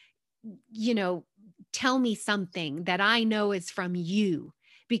to, tell me something that I know is from you.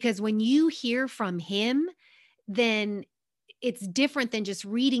 Because when you hear from him, then it's different than just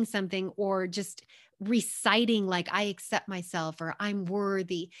reading something or just reciting like I accept myself or I'm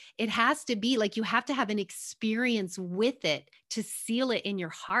worthy. It has to be like you have to have an experience with it to seal it in your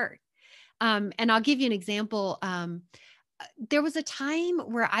heart. And I'll give you an example. There was a time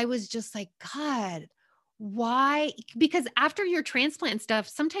where I was just like, God, why? Because after your transplant stuff,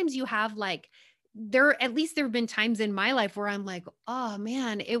 sometimes you have like, at least there have been times in my life where I'm like, oh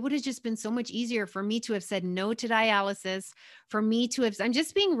man, it would have just been so much easier for me to have said no to dialysis, for me to have, I'm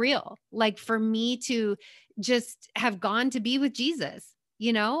just being real, like for me to just have gone to be with Jesus.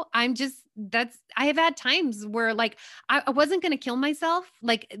 I have had times where like, I wasn't going to kill myself.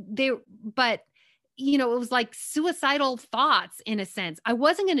 But it was like suicidal thoughts in a sense. I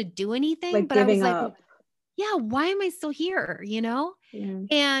wasn't going to do anything, Like but I was giving like, up. yeah, why am I still here? Yeah.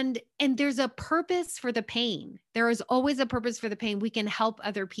 And there's a purpose for the pain. There is always a purpose for the pain. We can help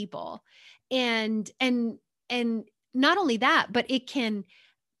other people. And not only that, but it can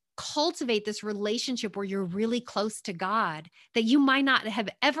cultivate this relationship where you're really close to God that you might not have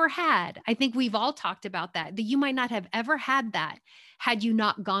ever had. I think we've all talked about that you might not have ever had that had you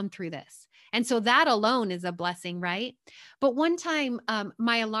not gone through this. And so that alone is a blessing, right? But one time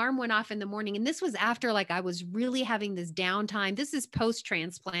my alarm went off in the morning, and this was after like I was really having this downtime. This is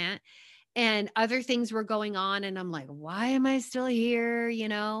post-transplant and other things were going on. And I'm like, why am I still here?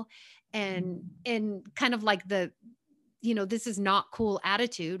 And kind of like this is not cool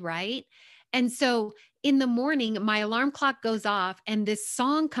attitude, right? And so in the morning, my alarm clock goes off and this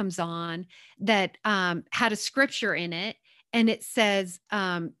song comes on that had a scripture in it. And it says,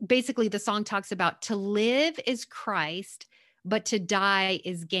 basically the song talks about to live is Christ, but to die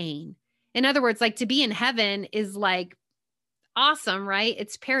is gain. In other words, like to be in heaven is like awesome, right?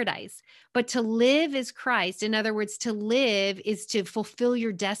 It's paradise. But to live is Christ. In other words, to live is to fulfill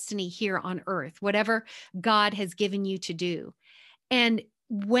your destiny here on earth, whatever God has given you to do. And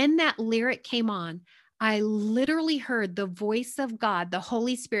when that lyric came on, I literally heard the voice of God, the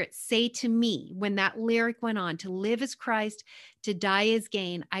Holy Spirit, say to me when that lyric went on, to live is Christ, to die is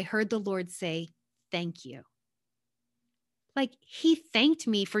gain. I heard the Lord say, thank you. Like he thanked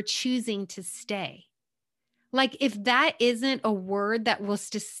me for choosing to stay. Like if that isn't a word that will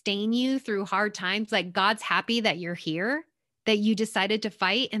sustain you through hard times, like God's happy that you're here, that you decided to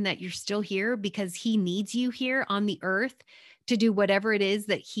fight and that you're still here because he needs you here on the earth to do whatever it is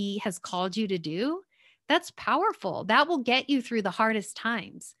that he has called you to do. That's powerful. That will get you through the hardest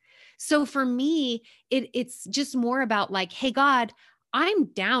times. So for me, it's just more about like, hey, God, I'm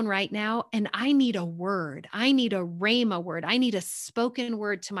down right now and I need a word. I need a rhema word. I need a spoken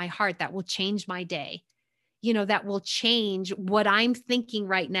word to my heart that will change my day. That will change what I'm thinking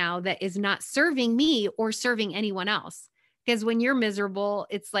right now that is not serving me or serving anyone else. Because when you're miserable,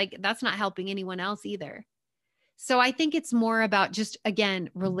 it's like, that's not helping anyone else either. So I think it's more about just, again,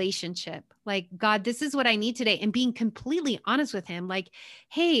 relationship. Like, God, this is what I need today. And being completely honest with him. Like,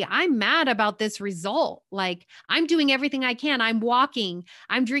 hey, I'm mad about this result. Like, I'm doing everything I can. I'm walking,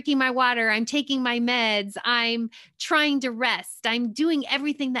 I'm drinking my water, I'm taking my meds, I'm trying to rest. I'm doing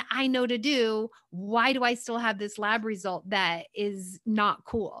everything that I know to do. Why do I still have this lab result that is not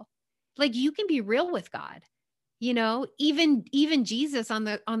cool? Like, you can be real with God. Even Jesus on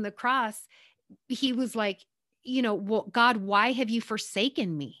the cross, he was like, well, God, why have you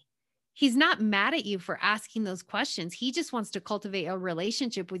forsaken me? He's not mad at you for asking those questions. He just wants to cultivate a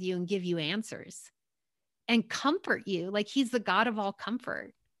relationship with you and give you answers and comfort you. Like he's the God of all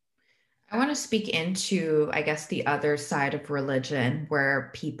comfort. I want to speak into, I guess, the other side of religion where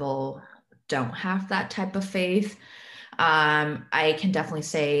people don't have that type of faith. I can definitely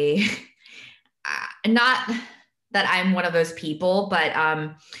say, not that I'm one of those people, but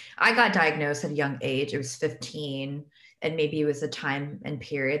I got diagnosed at a young age. It was 15. and maybe it was a time and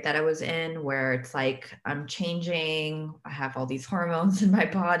period that I was in where it's like, I'm changing, I have all these hormones in my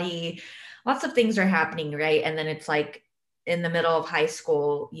body, lots of things are happening, right? And then it's like in the middle of high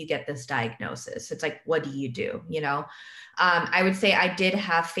school, you get this diagnosis. It's like, what do you do? You know, I would say I did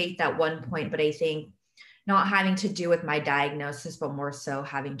have faith at one point, but I think not having to do with my diagnosis, but more so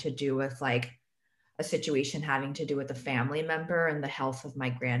having to do with like a situation having to do with a family member and the health of my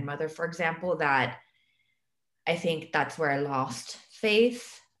grandmother, for example, that I think that's where I lost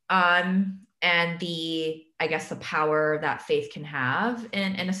faith. And I guess the power that faith can have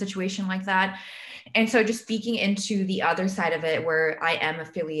in a situation like that. And so just speaking into the other side of it, where I am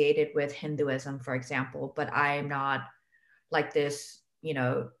affiliated with Hinduism, for example, but I'm not like this, you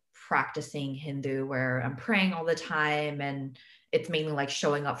know, practicing Hindu where I'm praying all the time and it's mainly like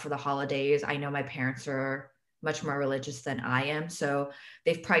showing up for the holidays. I know my parents are much more religious than I am. So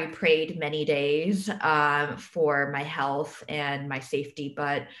they've probably prayed many days for my health and my safety.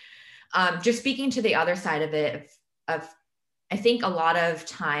 But just speaking to the other side of it, I think a lot of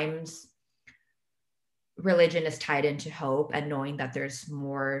times religion is tied into hope and knowing that there's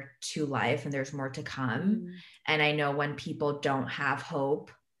more to life and there's more to come. And I know when people don't have hope,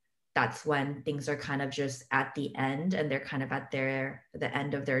 that's when things are kind of just at the end and they're kind of at the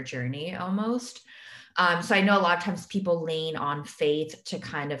end of their journey almost. So I know a lot of times people lean on faith to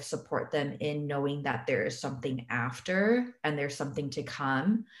kind of support them in knowing that there is something after and there's something to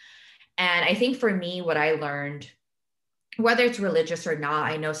come. And I think for me, what I learned, whether it's religious or not,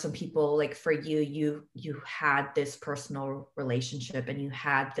 I know some people, like for you had this personal relationship and you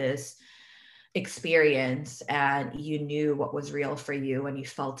had this experience and you knew what was real for you and you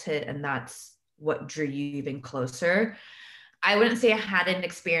felt it, and that's what drew you even closer. I wouldn't say I had an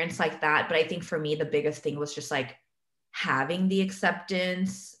experience like that, but I think for me the biggest thing was just like having the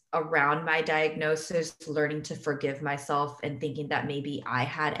acceptance around my diagnosis, learning to forgive myself and thinking that maybe I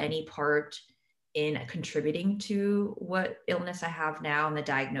had any part in contributing to what illness I have now and the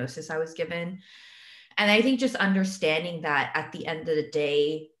diagnosis I was given. And I think just understanding that at the end of the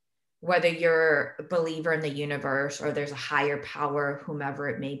day, whether you're a believer in the universe or there's a higher power, whomever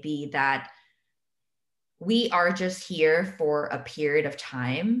it may be, that we are just here for a period of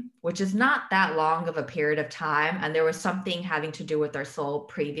time, which is not that long of a period of time. And there was something having to do with our soul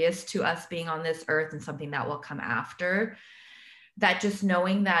previous to us being on this earth and something that will come after. That just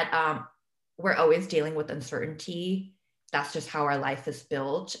knowing that we're always dealing with uncertainty. That's just how our life is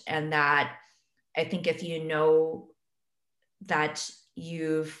built. And that I think if you know that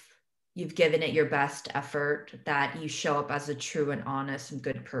you've given it your best effort, that you show up as a true and honest and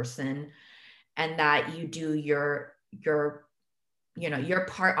good person, and that you do your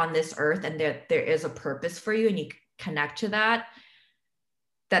part on this earth, and there is a purpose for you, and you connect to that,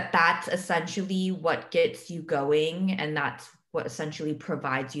 that's essentially what gets you going, and that's what essentially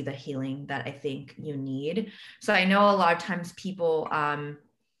provides you the healing that I think you need. So I know a lot of times people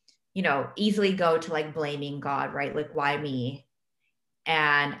easily go to like blaming God, right? Like, why me?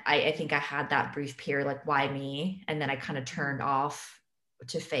 And I think I had that brief period, like, why me? And then I kind of turned off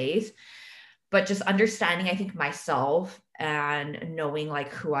to faith. But just understanding, I think, myself and knowing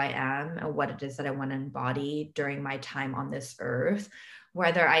like who I am and what it is that I want to embody during my time on this earth,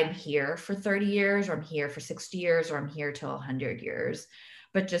 whether I'm here for 30 years or I'm here for 60 years or I'm here till 100 years,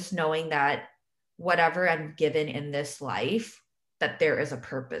 but just knowing that whatever I'm given in this life, that there is a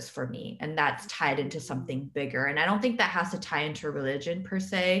purpose for me, and that's tied into something bigger. And I don't think that has to tie into religion per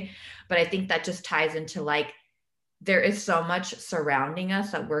se, but I think that just ties into like, there is so much surrounding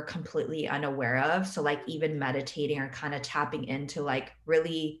us that we're completely unaware of. So like even meditating or kind of tapping into like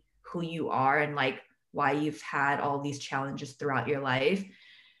really who you are and like why you've had all these challenges throughout your life,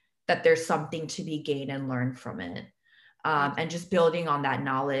 that there's something to be gained and learned from it. And just building on that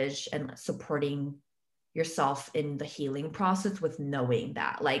knowledge and supporting yourself in the healing process with knowing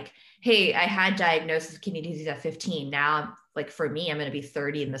that like, hey, I had diagnosis of kidney disease at 15. Now, like for me, I'm going to be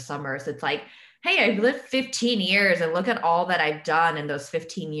 30 in the summer. So it's like, hey, I've lived 15 years and look at all that I've done in those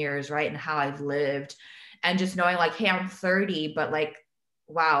 15 years, right? And how I've lived, and just knowing like, hey, I'm 30, but like,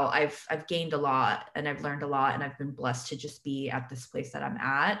 wow, I've gained a lot and I've learned a lot, and I've been blessed to just be at this place that I'm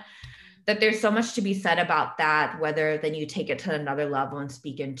at. That there's so much to be said about that, whether then you take it to another level and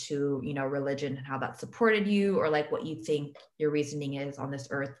speak into, religion and how that supported you, or like what you think your reasoning is on this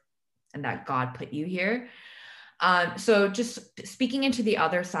earth and that God put you here. So just speaking into the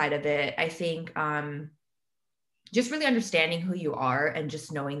other side of it, I think just really understanding who you are and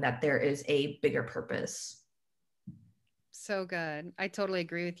just knowing that there is a bigger purpose. So good. I totally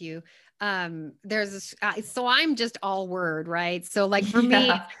agree with you. There's this, so I'm just all word, right? So like for me,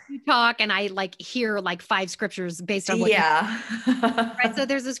 Yeah. you talk and I like hear like 5 scriptures based on what you, Yeah. right? So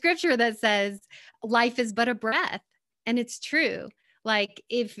there's a scripture that says life is but a breath. And it's true. Like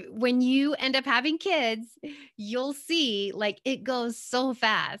if when you end up having kids, you'll see like it goes so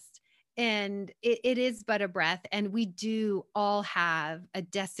fast and it is but a breath. And we do all have a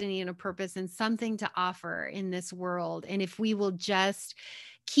destiny and a purpose and something to offer in this world. And if we will just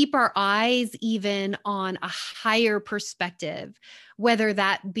keep our eyes even on a higher perspective, whether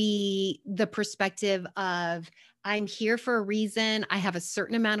that be the perspective of I'm here for a reason. I have a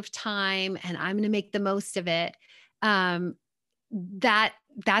certain amount of time and I'm going to make the most of it. Um,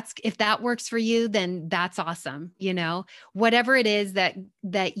 that's if that works for you, then that's awesome. You know, whatever it is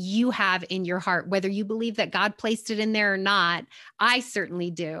that you have in your heart, whether you believe that God placed it in there or not, I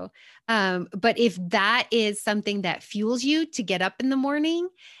certainly do. But if that is something that fuels you to get up in the morning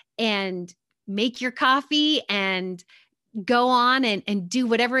and make your coffee and go on and do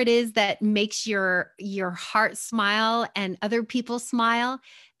whatever it is that makes your heart smile and other people smile,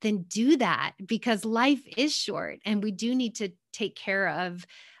 then do that, because life is short and we do need to take care of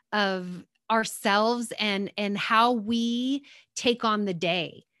ourselves and how we take on the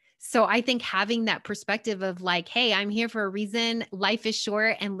day. So I think having that perspective of like, hey, I'm here for a reason, life is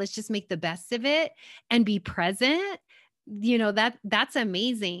short and let's just make the best of it and be present, you know, that's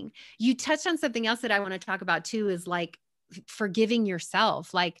amazing. You touched on something else that I want to talk about too, is like forgiving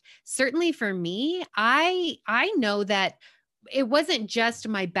yourself. Like certainly for me, I know that it wasn't just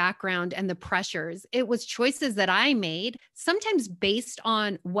my background and the pressures. It was choices that I made, sometimes based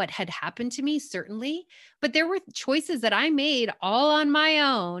on what had happened to me, certainly, but there were choices that I made all on my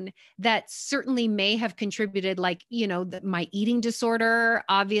own that certainly may have contributed, like, you know, my eating disorder,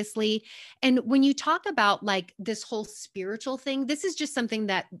 obviously. And when you talk about like this whole spiritual thing, this is just something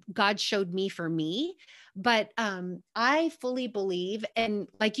that God showed me for me. But I fully believe, and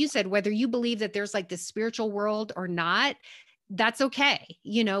like you said, whether you believe that there's like this spiritual world or not, that's okay,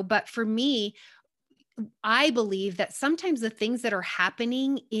 you know. But for me, I believe that sometimes the things that are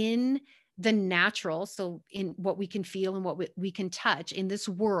happening in the natural, so in what we can feel and what we can touch in this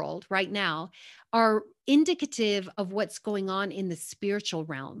world right now, are indicative of what's going on in the spiritual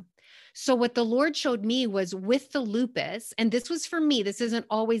realm. So what the Lord showed me was with the lupus, and this was for me, this isn't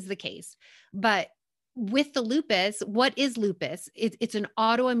always the case, but with the lupus, what is lupus? It's an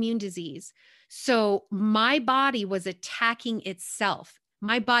autoimmune disease. So my body was attacking itself.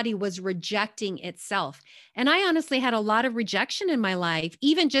 My body was rejecting itself. And I honestly had a lot of rejection in my life,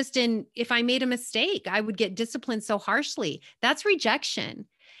 even just in if I made a mistake, I would get disciplined so harshly. That's rejection.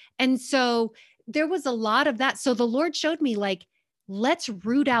 And so there was a lot of that. So the Lord showed me, like, let's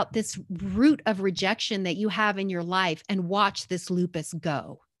root out this root of rejection that you have in your life and watch this lupus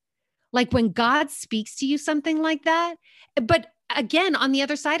go. Like when God speaks to you something like that. But again, on the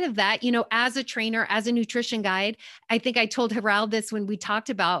other side of that, you know, as a trainer, as a nutrition guide, I think I told Haral this when we talked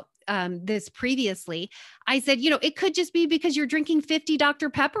about this previously. I said, you know, it could just be because you're drinking 50 Dr.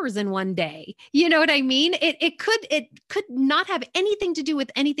 Peppers in one day. You know what I mean? It could not have anything to do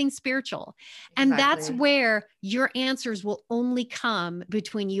with anything spiritual. And that's Exactly. where your answers will only come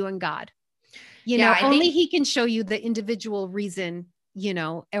between you and God. You Yeah, know, I only think He can show you the individual reason, you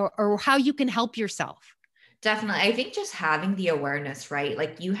know, or how you can help yourself. definitely. I think just having the awareness, right?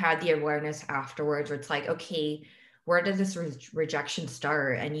 Like you had the awareness afterwards where it's like, okay, where did this rejection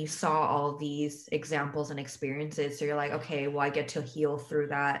start? And you saw all these examples and experiences. So you're like, okay, well, I get to heal through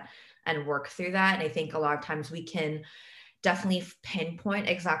that and work through that. And I think a lot of times we can definitely pinpoint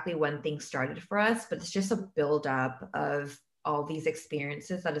exactly when things started for us, but it's just a buildup of all these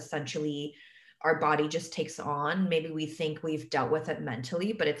experiences that essentially our body just takes on. Maybe we think we've dealt with it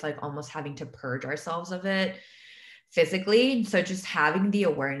mentally, but it's like almost having to purge ourselves of it physically. So just having the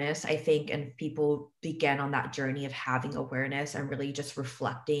awareness, I think, and people begin on that journey of having awareness and really just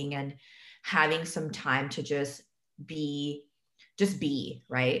reflecting and having some time to be just be,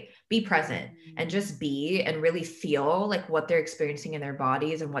 right? Be present and just be and really feel like what they're experiencing in their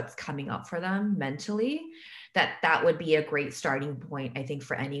bodies and what's coming up for them mentally. That would be a great starting point, I think,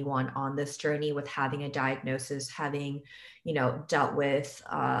 for anyone on this journey with having a diagnosis, having, you know, dealt with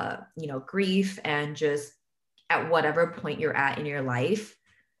you know, grief, and just at whatever point you're at in your life,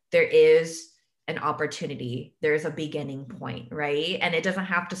 there is an opportunity. There's a beginning point, right? And it doesn't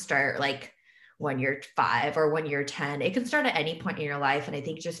have to start like when you're 5 or when you're 10. It can start at any point in your life. And I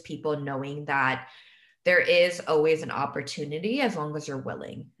think just people knowing that there is always an opportunity as long as you're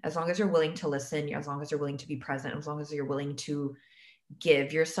willing, to listen, as long as you're willing to be present, as long as you're willing to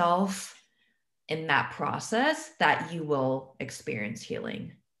give yourself in that process that you will experience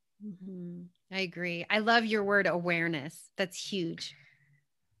healing. Mm-hmm. I agree. I love your word awareness. That's huge.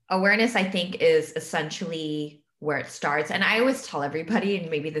 Awareness, I think, is essentially where it starts. And I always tell everybody, and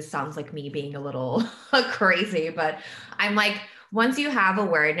maybe this sounds like me being a little crazy, but I'm like, once you have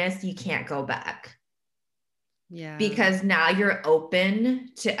awareness, you can't go back. Yeah. Because now you're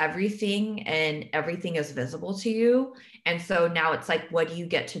open to everything and everything is visible to you. And so now it's like, what do you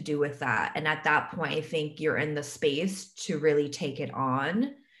get to do with that? And at that point, I think you're in the space to really take it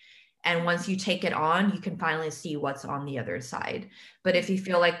on. And once you take it on, you can finally see what's on the other side. But if you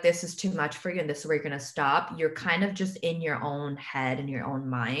feel like this is too much for you and this is where you're going to stop, you're kind of just in your own head and your own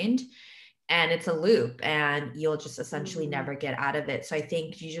mind. And it's a loop and you'll just essentially never get out of it. So I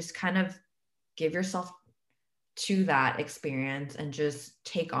think you just kind of give yourself to that experience and just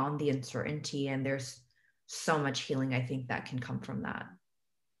take on the uncertainty. And there's so much healing, I think, that can come from that.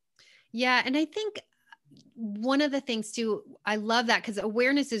 Yeah. And I think one of the things too, I love that because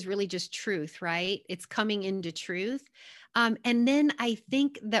awareness is really just truth, right? It's coming into truth. And then I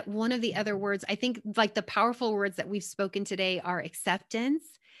think that one of the other words, I think like the powerful words that we've spoken today are acceptance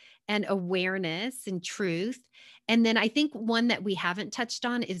and awareness and truth. And then I think one that we haven't touched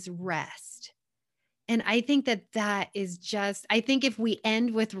on is rest. And I think that that is just, I think if we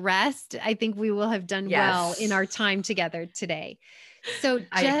end with rest, I think we will have done well in our time together today. So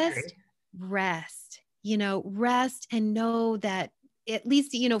just rest, rest and know that at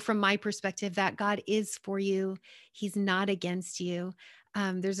least, from my perspective, that God is for you. He's not against you.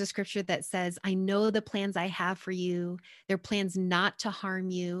 There's a scripture that says, I know the plans I have for you. They're plans not to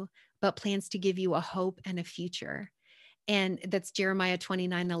harm you, but plans to give you a hope and a future. And that's Jeremiah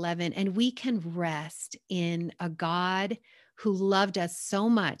 29:11. And we can rest in a God who loved us so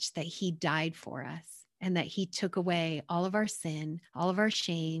much that he died for us and that he took away all of our sin, all of our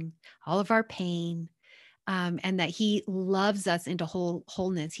shame, all of our pain, and that he loves us into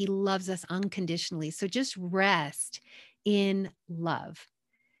wholeness. He loves us unconditionally. So just rest in love.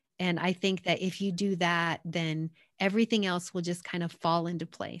 And I think that if you do that, then everything else will just kind of fall into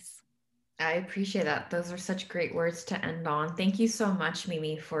place. I appreciate that. Those are such great words to end on. Thank you so much,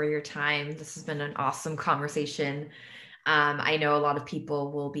 Mimi, for your time. This has been an awesome conversation. I know a lot of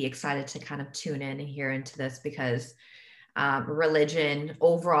people will be excited to kind of tune in and hear into this because religion,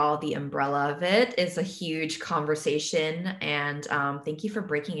 overall, the umbrella of it is a huge conversation. And thank you for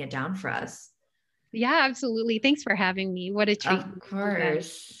breaking it down for us. Yeah, absolutely. Thanks for having me. What a treat. Of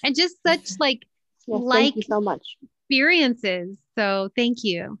course. And just such thank you so much. Experiences. So thank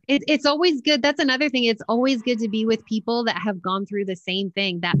you. It's always good. That's another thing. It's always good to be with people that have gone through the same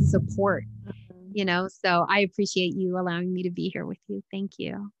thing, that support, so I appreciate you allowing me to be here with you. Thank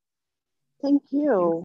you. Thank you.